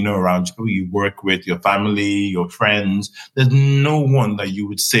people you know around you, people you work with, your family, your friends, there's no one that you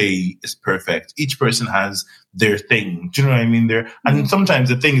would say is perfect. Each person has their thing. Do you know what I mean? And sometimes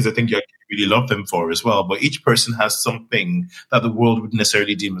the thing is, I think you really love them for as well. But each person has something that the world wouldn't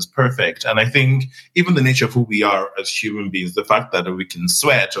necessarily deem as perfect. And I think even the nature of who we are as human beings, the fact that we can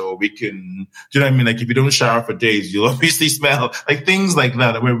sweat or we can, do you know what I mean? Like if you don't shower for days, you'll obviously smell, like things like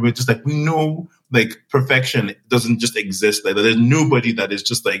that, where we're just like, we know like perfection doesn't just exist. Like there's nobody that is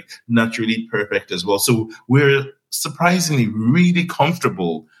just like naturally perfect as well. So we're surprisingly really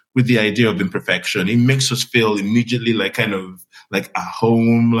comfortable with the idea of imperfection. It makes us feel immediately like kind of like at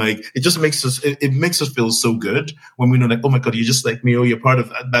home. Like it just makes us, it makes us feel so good when we know like, oh my God, you're just like me, or you're part of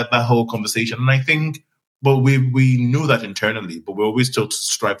that whole conversation. And I think, but we know that internally, but we're always told to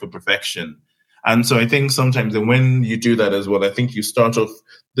strive for perfection. And so I think sometimes, and when you do that as well, I think you start off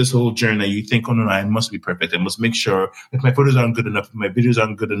this whole journey, you think, oh no, I must be perfect. I must make sure if my photos aren't good enough, if my videos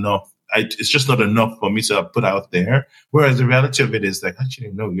aren't good enough, it's just not enough for me to put out there. Whereas the reality of it is like,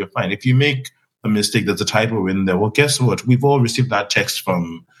 actually, no, you're fine. If you make a mistake, there's a typo in there. Well, guess what? We've all received that text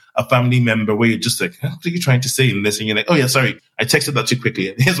from a family member where you're just like, what are you trying to say in this? And you're like, oh yeah, sorry, I texted that too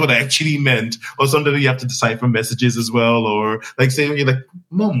quickly. Here's what I actually meant. Or sometimes you have to decipher messages as well. Or like saying, you're like,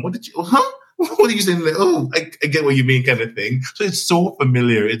 Mom, what did you, huh? What are you saying? Like, oh, I get what you mean, kind of thing. So it's so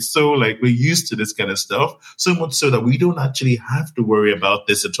familiar. It's so like we're used to this kind of stuff, so much so that we don't actually have to worry about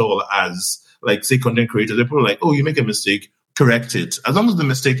this at all as, like, say, content creators. People are like, oh, you make a mistake, correct it. As long as the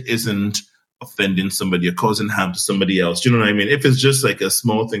mistake isn't offending somebody or causing harm to somebody else. Do you know what I mean? If it's just like a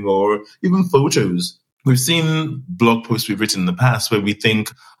small thing or even photos. We've seen blog posts we've written in the past where we think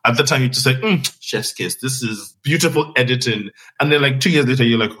at the time you're just like, chef's kiss, this is beautiful editing. And then like 2 years later,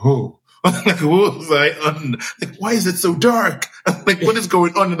 you're like, oh, like, what was I on? Like, why is it so dark? Like, what is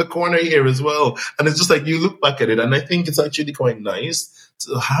going on in the corner here as well? And it's just like, you look back at it, and I think it's actually quite nice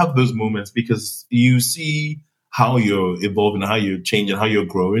to have those moments because you see how you're evolving, how you're changing, how you're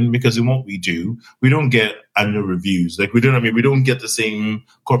growing. Because in what we do, we don't get annual reviews. Like we don't get the same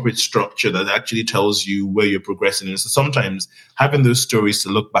corporate structure that actually tells you where you're progressing. And so sometimes having those stories to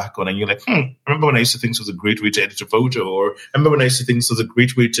look back on and you're like, remember when I used to think this was a great way to edit a photo, or remember when I used to think this was a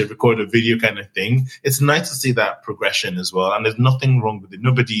great way to record a video kind of thing. It's nice to see that progression as well. And there's nothing wrong with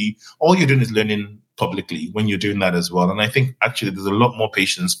it. All you're doing is learning publicly when you're doing that as well. And I think actually there's a lot more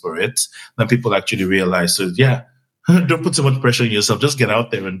patience for it than people actually realize. So yeah, don't put so much pressure on yourself. Just get out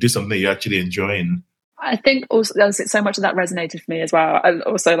there and do something you're actually enjoying. I think also so much of that resonated for me as well. And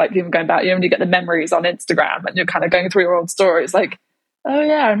also like even going back, when you get the memories on Instagram and you're kind of going through your old stories, like, oh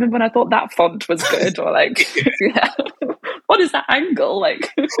yeah, I remember when I thought that font was good, or like, yeah, what is that angle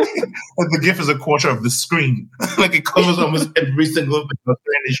like? The GIF is a quarter of the screen. Like it covers almost every single thing that's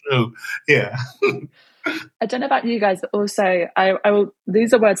in the show. Yeah. I don't know about you guys, but also I will.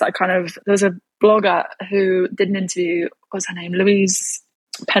 These are words that I kind of. There's a blogger who did an interview. What was her name? Louise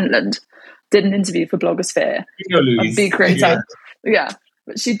Pentland did an interview for Blogosphere. Louise. Be creator. Yeah.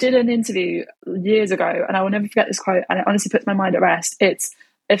 But she did an interview years ago, and I will never forget this quote. And it honestly puts my mind at rest. It's,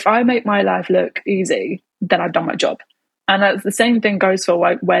 if I make my life look easy, then I've done my job. And that's the same thing goes for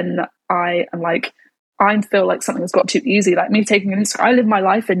like when I am like, I feel like something has got too easy. Like me taking an Instagram, I live my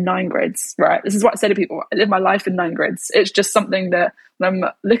life in 9 grids, right? This is what I say to people. I live my life in 9 grids. It's just something that when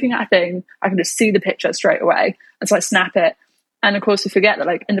I'm looking at a thing, I can just see the picture straight away. And so I snap it. And of course, we forget that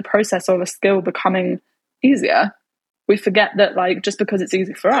like in the process of a skill becoming easier, we forget that like just because it's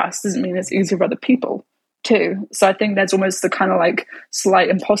easy for us doesn't mean it's easy for other people too. So I think there's almost the kind of like slight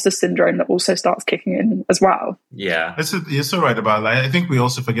imposter syndrome that also starts kicking in as well. Yeah. You're so right about that. I think we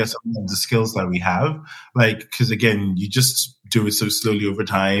also forget some of the skills that we have. Like, because again, you just do it so slowly over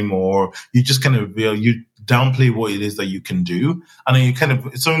time, or you just kind of, you downplay what it is that you can do. And then you kind of,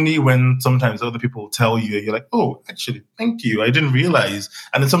 it's only when sometimes other people tell you, you're like, oh, actually, thank you. I didn't realize.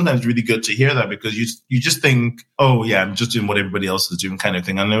 And it's sometimes really good to hear that because you just think, oh yeah, I'm just doing what everybody else is doing kind of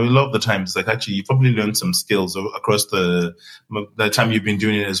thing. And a lot of the times, like actually, you probably learned some skills across the time you've been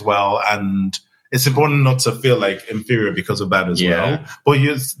doing it as well. And it's important not to feel like inferior because of that as well. But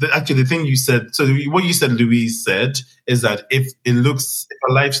actually, the thing you said, so what you said, Louise said, is that if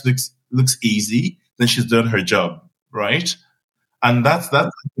her life looks easy, then she's done her job, right? And that's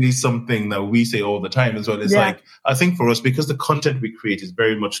actually something that we say all the time as well. It's like, I think for us, because the content we create is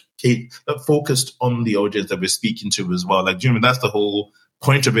very much focused on the audience that we're speaking to as well. Like, do you know, that's the whole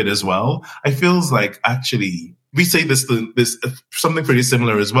point of it as well. I feels like actually we say this something pretty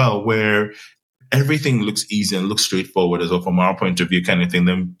similar as well, where everything looks easy and looks straightforward as well from our point of view kind of thing,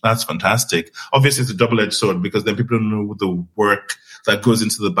 then that's fantastic. Obviously, it's a double-edged sword because then people don't know the work that goes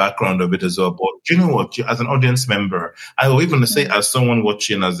into the background of it as well. But do you know what? As an audience member, I will even say as someone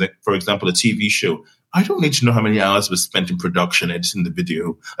watching, for example, a TV show, I don't need to know how many hours was spent in production editing the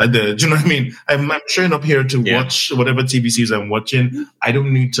video. Do you know what I mean? I'm showing up here to watch whatever TV series I'm watching. I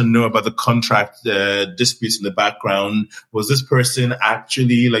don't need to know about the contract disputes in the background. Was this person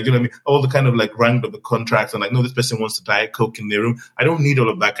actually, like, you know what I mean? All the kind of like rank of the contracts and like, no, this person wants to Diet Coke in their room. I don't need all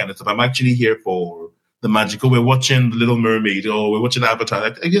of that kind of stuff. I'm actually here for the magic. Oh, we're watching The Little Mermaid, or we're watching Avatar.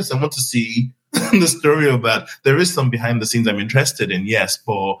 Like, yes, I want to see the story of that. There is some behind the scenes I'm interested in, yes,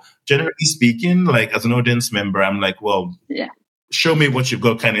 but generally speaking, like as an audience member, I'm like, well, show me what you've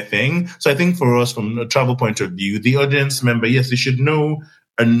got kind of thing. So I think for us, from a travel point of view, the audience member, yes, they should know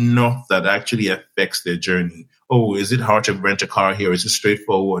enough that actually affects their journey. Oh, is it hard to rent a car here? Is it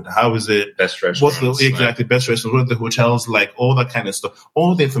straightforward? How is it? Best restaurants. Best restaurants? What are the hotels like? All that kind of stuff.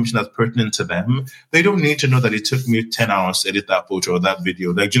 All the information that's pertinent to them. They don't need to know that it took me 10 hours to edit that photo or that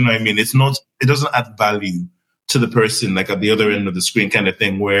video. Like, do you know what I mean? It doesn't add value to the person, like at the other end of the screen kind of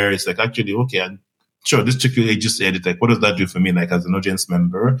thing, where it's like, actually, okay, sure, this took you ages to edit. Like, what does that do for me, like, as an audience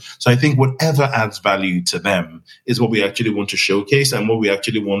member? So I think whatever adds value to them is what we actually want to showcase and what we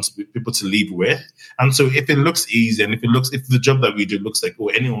actually want people to leave with. And so if it looks easy and if the job that we do looks like, oh,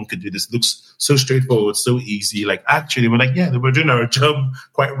 anyone could do this, looks so straightforward, so easy, like, actually, we're like, yeah, we're doing our job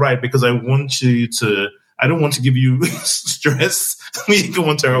quite right, because I don't want to give you stress when you go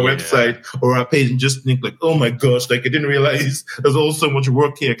onto our website or our page and just think like, oh my gosh, like I didn't realize there's all so much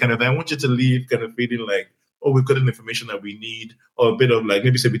work here kind of thing. I want you to leave kind of feeling like, oh, we've got the information that we need, or a bit of like,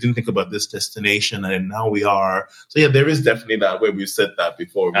 maybe say we didn't think about this destination and now we are. So yeah, there is definitely that where we've said that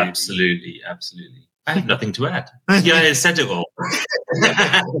before. Maybe. Absolutely. I have nothing to add. Yeah, I said it all.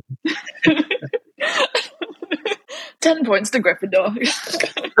 10 points to Gryffindor.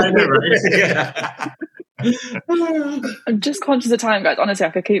 I know, right? Yeah. I'm just conscious of time, guys. Honestly,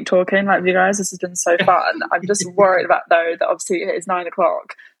 I could keep talking like with you guys. This has been so fun. I'm just worried about, though, that obviously it is 9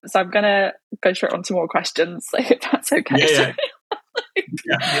 o'clock. So I'm going to go straight on to more questions, if that's okay. Yeah.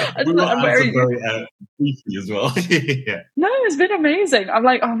 We will answer very briefly as well. No, it's been amazing. I'm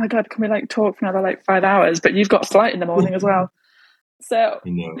like, oh my God, can we like talk for another like 5 hours? But you've got a flight in the morning as well. So I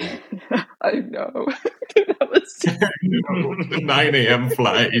know. That was 9 a.m.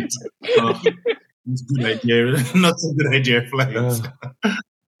 flight. It's a good idea. Not a good idea, flights.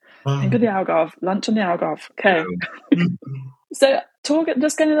 Think of the Algarve. Lunch on the Algarve. Okay. So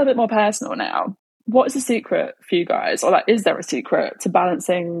just getting a little bit more personal now. What is the secret for you guys? Or like, is there a secret to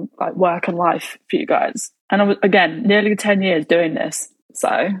balancing like work and life for you guys? And I was, again, nearly 10 years doing this.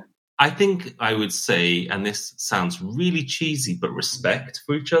 So I think I would say, and this sounds really cheesy, but respect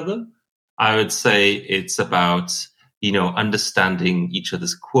for each other. I would say it's about, understanding each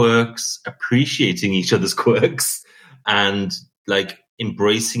other's quirks, appreciating each other's quirks, and like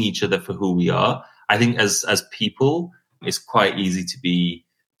embracing each other for who we are. I think as people, it's quite easy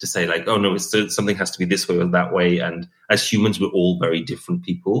to say like, oh no, something has to be this way or that way. And as humans, we're all very different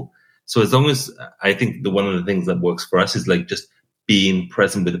people. So as long as I think one of the things that works for us is like just being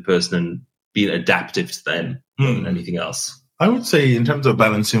present with the person and being adaptive to them more than anything else. I would say in terms of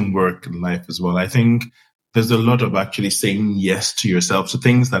balancing work and life as well, I think there's a lot of actually saying yes to yourself, to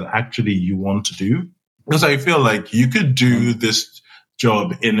things that actually you want to do. Because I feel like you could do this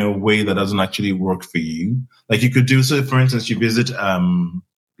job in a way that doesn't actually work for you. Like you could do, so for instance, you visit,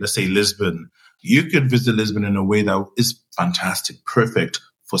 let's say Lisbon. You could visit Lisbon in a way that is fantastic, perfect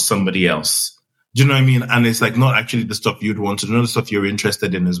for somebody else. Do you know what I mean? And it's like not actually the stuff you'd want to do, the stuff you're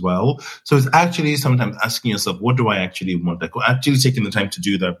interested in as well. So it's actually sometimes asking yourself, what do I actually want? Like actually taking the time to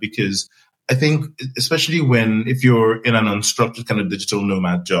do that, because I think especially if you're in an unstructured kind of digital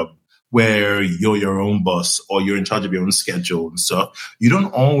nomad job where you're your own boss or you're in charge of your own schedule and stuff, you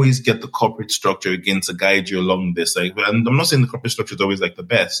don't always get the corporate structure again to guide you along this. Like, and I'm not saying the corporate structure is always like the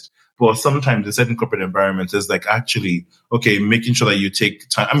best, but sometimes in certain corporate environments, it's like actually, okay, making sure that you take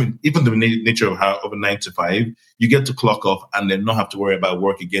time. I mean, even the nature of a 9 to 5, you get to clock off and then not have to worry about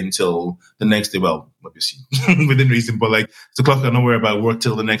work again till the next day. Well, obviously within reason, but like the clock and not worry about work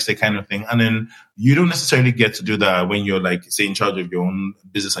till the next day kind of thing. And then you don't necessarily get to do that when you're like, say, in charge of your own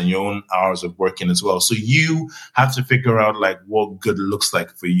business and your own hours of working as well. So you have to figure out like what good looks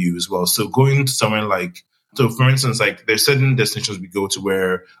like for you as well. So going to somewhere like So, for instance, like there's certain destinations we go to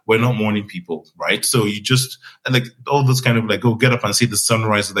where we're not morning people, right? So you just like all those kind of like, oh, get up and see the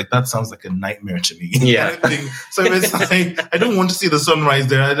sunrise. Like that sounds like a nightmare to me. Yeah. So it's like I don't want to see the sunrise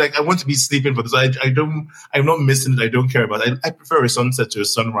there. I want to be sleeping for this. I'm not missing it. I don't care about it. I prefer a sunset to a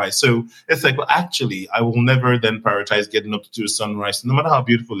sunrise. So it's like, well, actually, I will never then prioritize getting up to do a sunrise. No matter how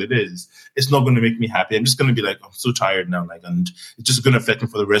beautiful it is, it's not going to make me happy. I'm just going to be like, I'm so tired now, like, and it's just going to affect me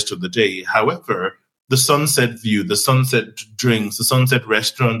for the rest of the day. However, the sunset view, the sunset drinks, the sunset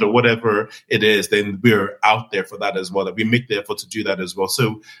restaurant, or whatever it is, then we're out there for that as well. That we make the effort to do that as well.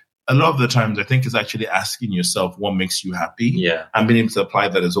 So a lot of the times, I think it's actually asking yourself what makes you happy, and being able to apply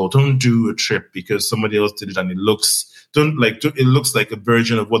that as well. Don't do a trip because somebody else did it and it looks like a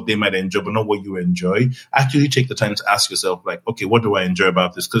version of what they might enjoy, but not what you enjoy. Actually, take the time to ask yourself, like, okay, what do I enjoy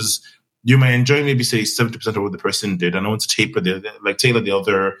about this? Because you might enjoy maybe say 70% of what the person did, and I want to tailor the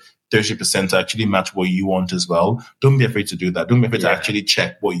other 30% to actually match what you want as well. Don't be afraid to do that. Don't be afraid to actually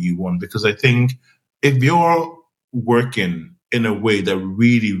check what you want, because I think if you're working in a way that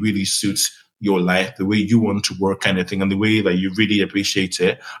really, really suits your life, the way you want to work kind of thing, and the way that you really appreciate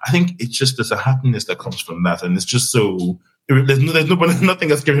it, I think there's a happiness that comes from that. And it's just so,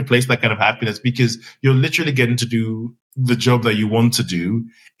 nothing else can replace that kind of happiness, because you're literally getting to do the job that you want to do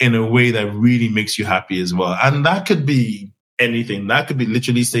in a way that really makes you happy as well. And that could be anything. That could be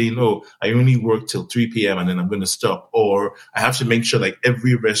literally saying, oh, I only work till 3 p.m. and then I'm going to stop. Or I have to make sure like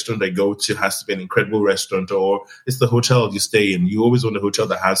every restaurant I go to has to be an incredible restaurant. Or it's the hotel you stay in. You always want a hotel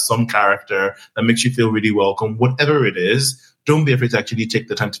that has some character, that makes you feel really welcome. Whatever it is, don't be afraid to actually take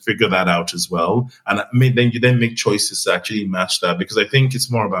the time to figure that out as well. And then you make choices to actually match that, because I think it's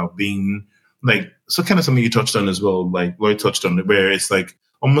more about being like, so kind of something you touched on as well, like Lloyd touched on it, where it's like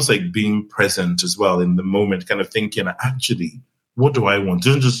almost like being present as well in the moment, kind of thinking, actually, what do I want?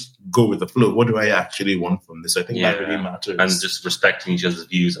 Don't just go with the flow. What do I actually want from this? I think that really matters. And just respecting each other's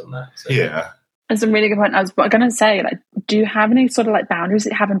views on that. So. Yeah. That's a really good point. I was going to say, like, do you have any sort of like boundaries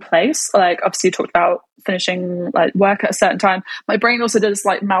that you have in place? Like, obviously you talked about finishing like work at a certain time. My brain also does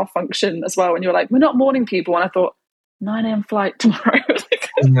like malfunction as well when you're like, we're not morning people. And I thought, 9 a.m. flight tomorrow.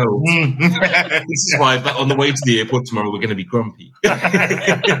 No. This is why, but on the way to the airport tomorrow, we're going to be grumpy.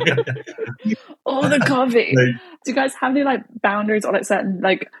 All the coffee. Do you guys have any like boundaries or like certain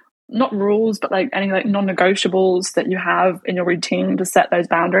like, not rules, but like any like non-negotiables that you have in your routine to set those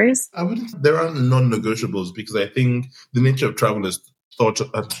boundaries? There are non-negotiables, because I think the nature of travel has taught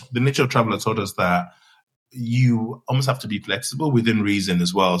us that you almost have to be flexible within reason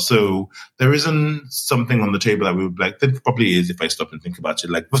as well. So there isn't something on the table that we would like. There probably is if I stop and think about it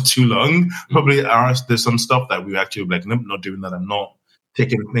like for too long. Probably there's some stuff that we actually like, nope, not doing that. I'm not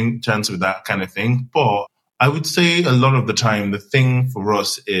taking a chance with that kind of thing. But I would say a lot of the time, the thing for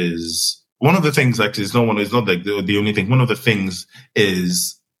us is one of the things actually is not like the only thing. One of the things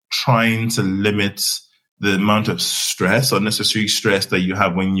is trying to limit the amount of stress, unnecessary stress that you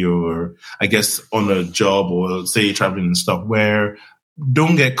have when you're, I guess, on a job or say traveling and stuff, where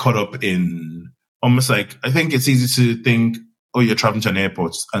don't get caught up in almost like, I think it's easy to think, oh, you're traveling to an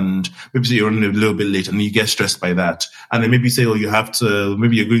airport and maybe say you're running a little bit late and you get stressed by that. And then maybe say, oh,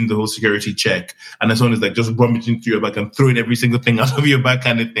 maybe you're doing the whole security check and then someone is like just rummaging through your bag and throwing every single thing out of your bag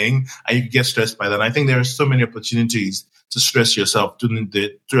kind of thing. And you get stressed by that. And I think there are so many opportunities to stress yourself throughout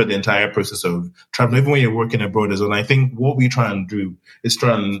the entire process of traveling, even when you're working abroad as well. And I think what we try and do is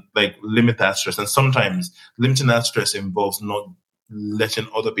try and like limit that stress. And sometimes limiting that stress involves not letting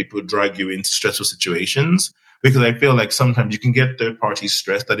other people drag you into stressful situations. Because I feel like sometimes you can get third-party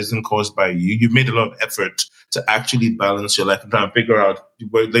stress that isn't caused by you. You've made a lot of effort to actually balance your life and try and figure out,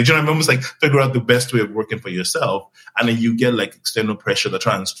 like, almost like figure out the best way of working for yourself. And then you get like external pressure that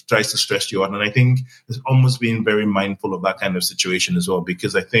tries to stress you out. And I think it's almost being very mindful of that kind of situation as well,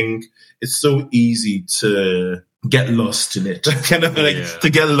 because I think it's so easy to get lost in it, kind of like to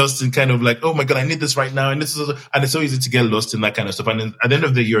get lost in kind of like, oh my God, I need this right now. And it's so easy to get lost in that kind of stuff. And then at the end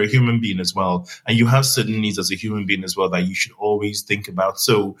of the day, you're a human being as well. And you have certain needs as a human being as well that you should always think about.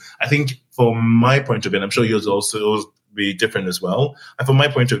 So I think from my point of view, and I'm sure yours also be different as well. And from my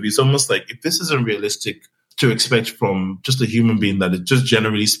point of view, it's almost like if this isn't realistic to expect from just a human being, that is just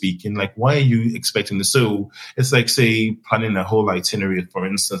generally speaking, like, why are you expecting this? So it's like, say, planning a whole itinerary, for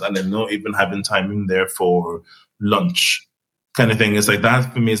instance, and then not even having time in there for lunch kind of thing. It's like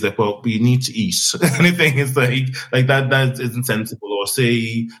that for me is like, well, we need to eat. Anything is like that isn't sensible. Or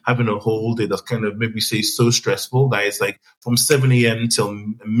say having a whole day that's kind of maybe say so stressful that it's like from 7 a.m. till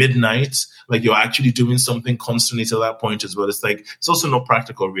midnight, like you're actually doing something constantly till that point as well. It's like, it's also not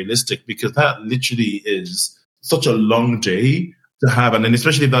practical or realistic, because that literally is such a long day to have, and then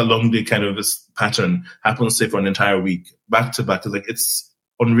especially if that long day kind of this pattern happens, say, for an entire week, back to back, it's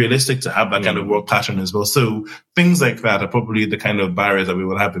unrealistic to have that kind of work pattern as well. So things like that are probably the kind of barriers that we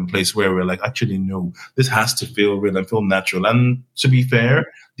will have in place where we're like, actually, no, this has to feel real and feel natural. And to be fair,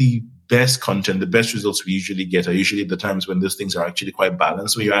 the best content, the best results we usually get are usually the times when those things are actually quite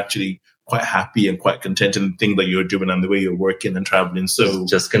balanced, where you're actually quite happy and quite content in the thing that you're doing and the way you're working and traveling. So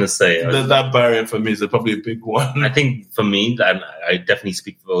just going to say that barrier for me is probably a big one. I think for me, and I definitely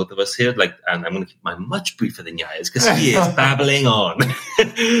speak for both of us here, like, and I'm going to keep mine much briefer than Yaya's because he is babbling on.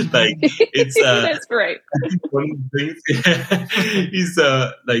 Like, it's that's great. One of the things is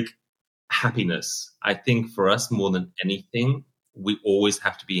like happiness. I think for us, more than anything, we always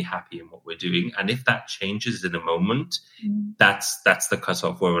have to be happy in what we're doing. And if that changes in a moment, that's the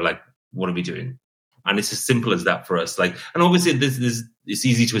cutoff where we're like, what are we doing? And it's as simple as that for us. Like, and obviously it's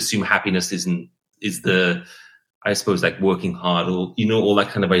easy to assume happiness is the, I suppose, like working hard or, all that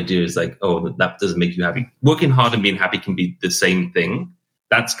kind of idea is like, oh, that doesn't make you happy. Working hard and being happy can be the same thing.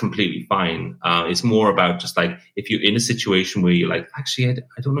 That's completely fine. It's more about just like, if you're in a situation where you're like, actually,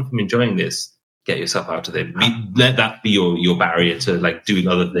 I don't know if I'm enjoying this, get yourself out of there. Let that be your barrier to like doing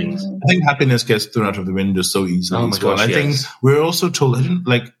other things. I think happiness gets thrown out of the window so easily. Oh my gosh, I think we're also told,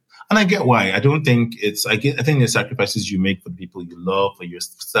 and I get why. I don't think I think the sacrifices you make for the people you love, for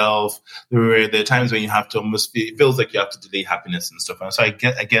yourself, there are times when you have to it feels like you have to delay happiness and stuff. And so I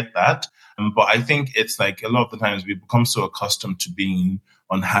get that. But I think it's like a lot of the times we become so accustomed to being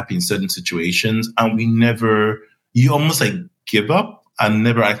unhappy in certain situations and you almost like give up and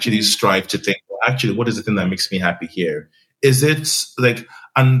never actually strive to think, well, actually, what is the thing that makes me happy here? Is it like,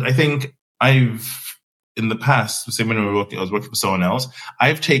 and I think in the past, say when I was working for someone else,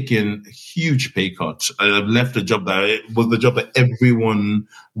 I've taken a huge pay cut. I've left a job that was the job that everyone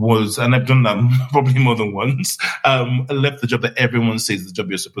was, and I've done that probably more than once. I left the job that everyone says the job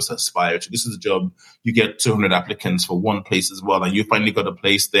you're supposed to aspire to. This is a job you get 200 applicants for one place as well, and you finally got a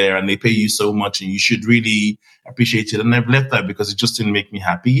place there, and they pay you so much, and you should really appreciate it. And I've left that because it just didn't make me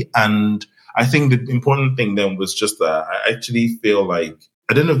happy. And I think the important thing then was just that I actually feel like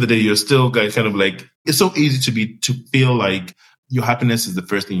at the end of the day, you're still kind of like, it's so easy to feel like your happiness is the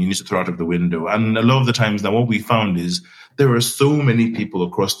first thing you need to throw out of the window. And a lot of the times now what we found is there are so many people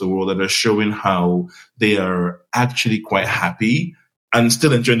across the world that are showing how they are actually quite happy and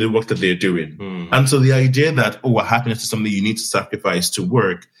still enjoying the work that they're doing. And so the idea that, happiness is something you need to sacrifice to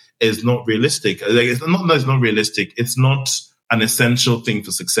work is not realistic. Like, it's not that it's not realistic. It's not an essential thing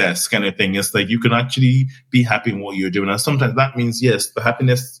for success kind of thing. It's like you can actually be happy in what you're doing. And sometimes that means, yes, the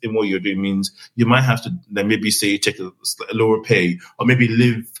happiness in what you're doing means you might have to then maybe say take a lower pay or maybe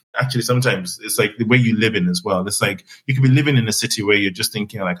live. Actually, sometimes it's like the way you live in as well. It's like you could be living in a city where you're just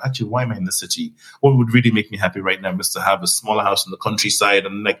thinking like, actually, why am I in the city? What would really make me happy right now is to have a smaller house in the countryside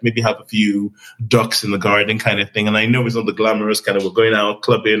and like maybe have a few ducks in the garden kind of thing. And I know it's not the glamorous kind of we're going out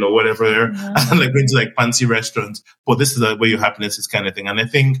clubbing or whatever and like going to like fancy restaurants, but this is where your happiness is kind of thing. And I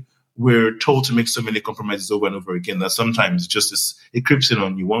think we're told to make so many compromises over and over again that sometimes it creeps in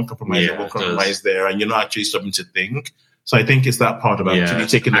on you. One compromise, one compromise there, and you're not actually stopping to think. So I think it's that part of actually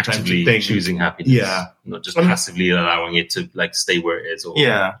taking the time to think. Choosing happiness. Not just passively allowing it to like stay where it is or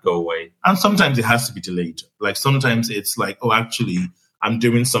go away. And sometimes it has to be delayed. Like sometimes it's like, actually, I'm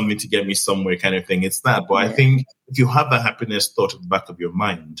doing something to get me somewhere kind of thing. It's that. But I think if you have that happiness thought at the back of your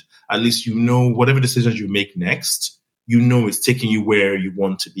mind, at least you know whatever decisions you make next, it's taking you where you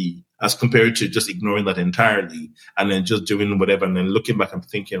want to be, as compared to just ignoring that entirely and then just doing whatever and then looking back and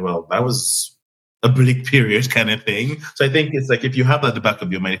thinking, well, that was a bleak period kind of thing. So I think it's like if you have that at the back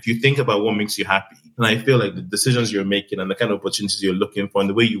of your mind, if you think about what makes you happy, and I feel like the decisions you're making and the kind of opportunities you're looking for and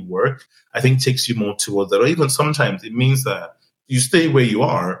the way you work, I think takes you more towards that. Or even sometimes it means that you stay where you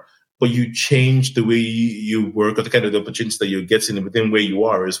are, but you change the way you work or the kind of opportunities that you're getting within where you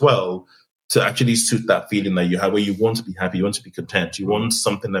are as well to actually suit that feeling that you have where you want to be happy, you want to be content, you want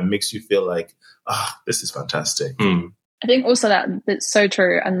something that makes you feel like, this is fantastic. I think also that it's so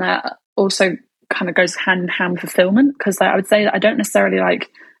true, and that also kind of goes hand in hand with fulfillment, because I would say that I don't necessarily like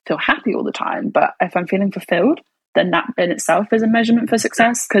feel happy all the time, but if I'm feeling fulfilled, then that in itself is a measurement for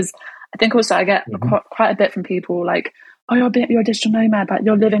success. Because I think also I get quite a bit from people like, you're a digital nomad, but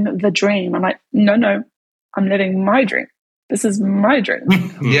you're living the dream. I'm like, no, I'm living my dream. This is my dream.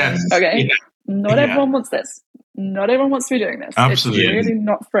 Yes. Okay. Yeah. Not everyone wants this. not everyone wants to be doing this. Absolutely. It's really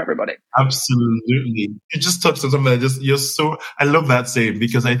not for everybody. Absolutely. You just touched on something I love that saying,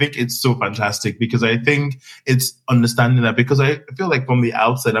 because I think it's so fantastic, because I think it's understanding that, because I feel like from the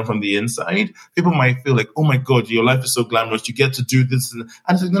outside and from the inside, people might feel like, oh my God, your life is so glamorous. You get to do this. And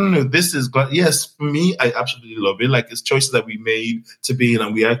it's like, no, this is, yes, for me, I absolutely love it. Like, it's choices that we made to be in,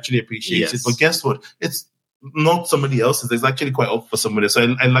 and we actually appreciate it. But guess what? It's not somebody else's. It's actually quite up for somebody.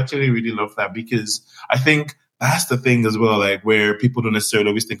 So I actually really love that, because I think that's the thing as well, like, where people don't necessarily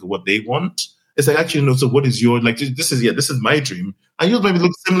always think of what they want. It's like, actually, no, so what is your, like, this is my dream. And yours might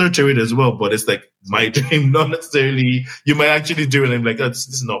look similar to it as well, but it's like my dream, not necessarily, you might actually do it and be like, oh, this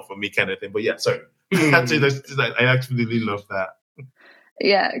is not for me kind of thing. But yeah, sorry. I actually really love that.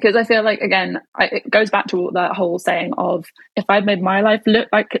 Yeah, because I feel like, again, it goes back to that whole saying of, if I've made my life look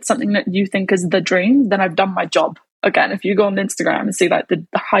like it's something that you think is the dream, then I've done my job. Again, if you go on Instagram and see like the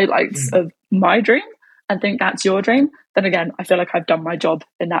highlights of my dream and think that's your dream, then again, I feel like I've done my job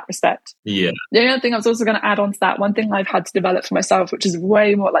in that respect. Yeah. The other thing I was also going to add on to that, one thing I've had to develop for myself, which is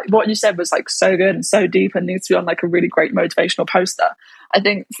way more like what you said was like so good and so deep and needs to be on like a really great motivational poster. I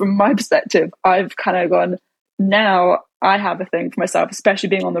think from my perspective, I've kind of gone, now I have a thing for myself, especially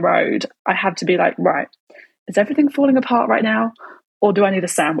being on the road. I have to be like, right, is everything falling apart right now? Or do I need a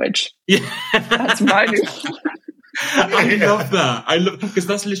sandwich? Yeah. That's my new I love that. I love, because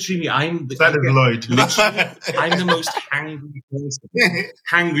that's literally me. Hand Luggage Only. I'm the most hangry person.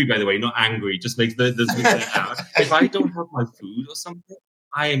 Hangry, by the way, not angry. Just makes the out. If I don't have my food or something,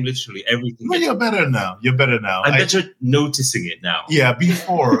 I am literally everything. Well, you're better now. I'm better noticing it now. Yeah,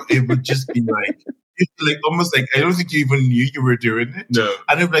 before it would just be like, like almost like, I don't think you even knew you were doing it. No.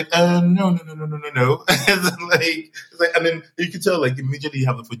 And it'd be like, no. And then and then you can tell, like, immediately you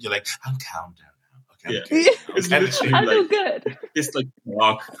have the food, you're like, I'm calm down. Yeah. It's literally I feel like good. this like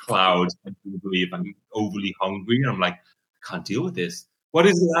dark cloud. I believe I'm overly hungry. I'm like, I can't deal with this. What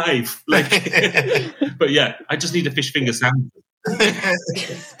is life? Like, but yeah, I just need a fish finger sandwich.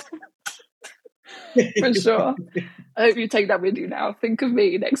 For sure. I hope you take that with you now. Think of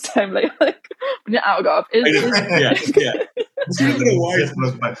me next time, like when you're out of Yeah. I was going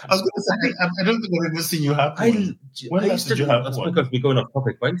to say, I don't think I've ever seen you have one. When last did you have one? Because we're going off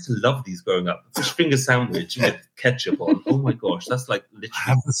topic, but I used to love these growing up. Fish finger sandwich with ketchup on. Oh my gosh, that's like literally. I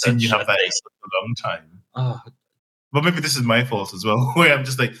haven't seen you have that in a long time. Oh. But maybe this is my fault as well, where I'm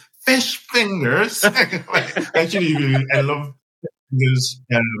just like, fish fingers. Actually, I love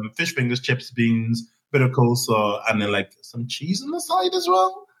fish fingers, chips, beans, bit of coleslaw, and then like some cheese on the side as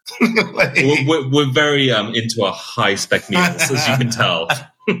well. Like, we're very into our high spec meals, as you can tell.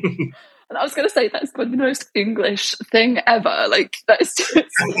 And I was going to say that's the most English thing ever. Like that is just.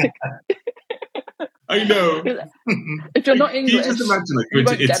 Like, I know. If you're not English, you just imagine like you going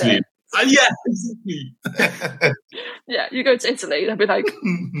to won't get Italy. it. Yeah, exactly. Yeah, you go to Italy, they'll be like,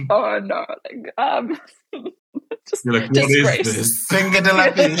 "Oh no, like, just you're like, what disgrace. Is this? Finger de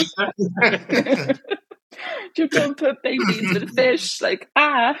la fish. You don't put baked beans with fish, like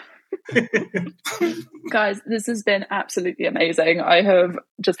Guys, this has been absolutely amazing. I have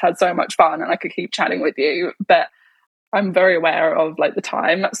just had so much fun, and I could keep chatting with you, but I'm very aware of like the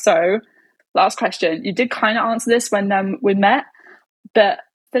time. So, last question. You did kind of answer this when we met, but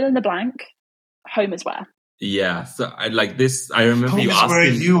fill in the blank. Home is where? Yeah, so I like this. I remember Home you is asking. Where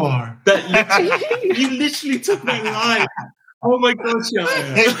you are. That you literally took my line. Oh my gosh,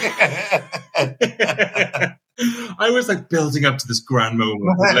 Yaya. I was like building up to this grand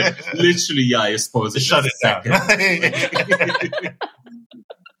moment. Like literally, Yaya spoils it. Shut it down.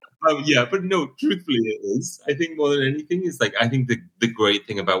 Yeah, but no, truthfully it is. I think more than anything is like, I think the great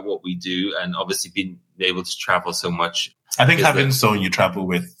thing about what we do, and obviously being able to travel so much. I think having someone you travel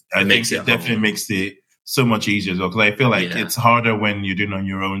with, I think it definitely makes it so much easier as well. Because I feel like it's harder when you're doing it on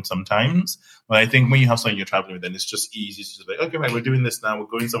your own sometimes. But I think when you have someone you're traveling with, then it's just easy. It's just like, okay, right, we're doing this now. We're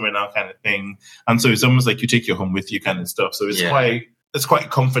going somewhere now kind of thing. And so it's almost like you take your home with you kind of stuff. So it's quite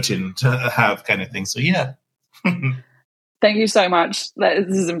comforting to have kind of thing. So yeah. Thank you so much. This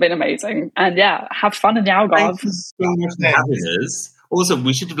has been amazing. And yeah, have fun in the Algarve. Thank you so much for having us. Also,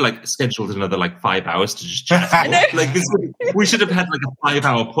 we should have like scheduled another like 5 hours to just chat. Like we should have had like a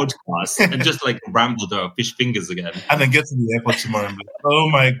 5-hour podcast and just like rambled our fish fingers again. And then get to the airport tomorrow and be like, oh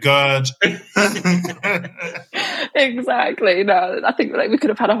my God. Exactly. No, I think like we could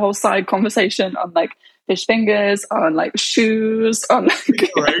have had a whole side conversation on like fish fingers, on like shoes, on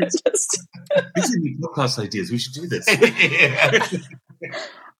like right. These are new podcast ideas. We should do this.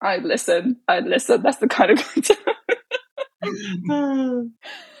 I'd listen. That's the kind of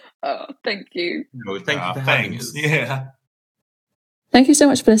Oh, thank you. No, thank you for having us. Yeah. Thank you so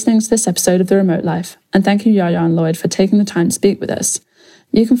much for listening to this episode of The Remote Life, and thank you, Yaya and Lloyd, for taking the time to speak with us.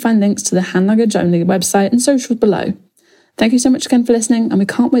 You can find links to the Hand Luggage Only website and socials below. Thank you so much again for listening, and we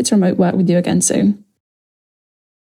can't wait to remote work with you again soon.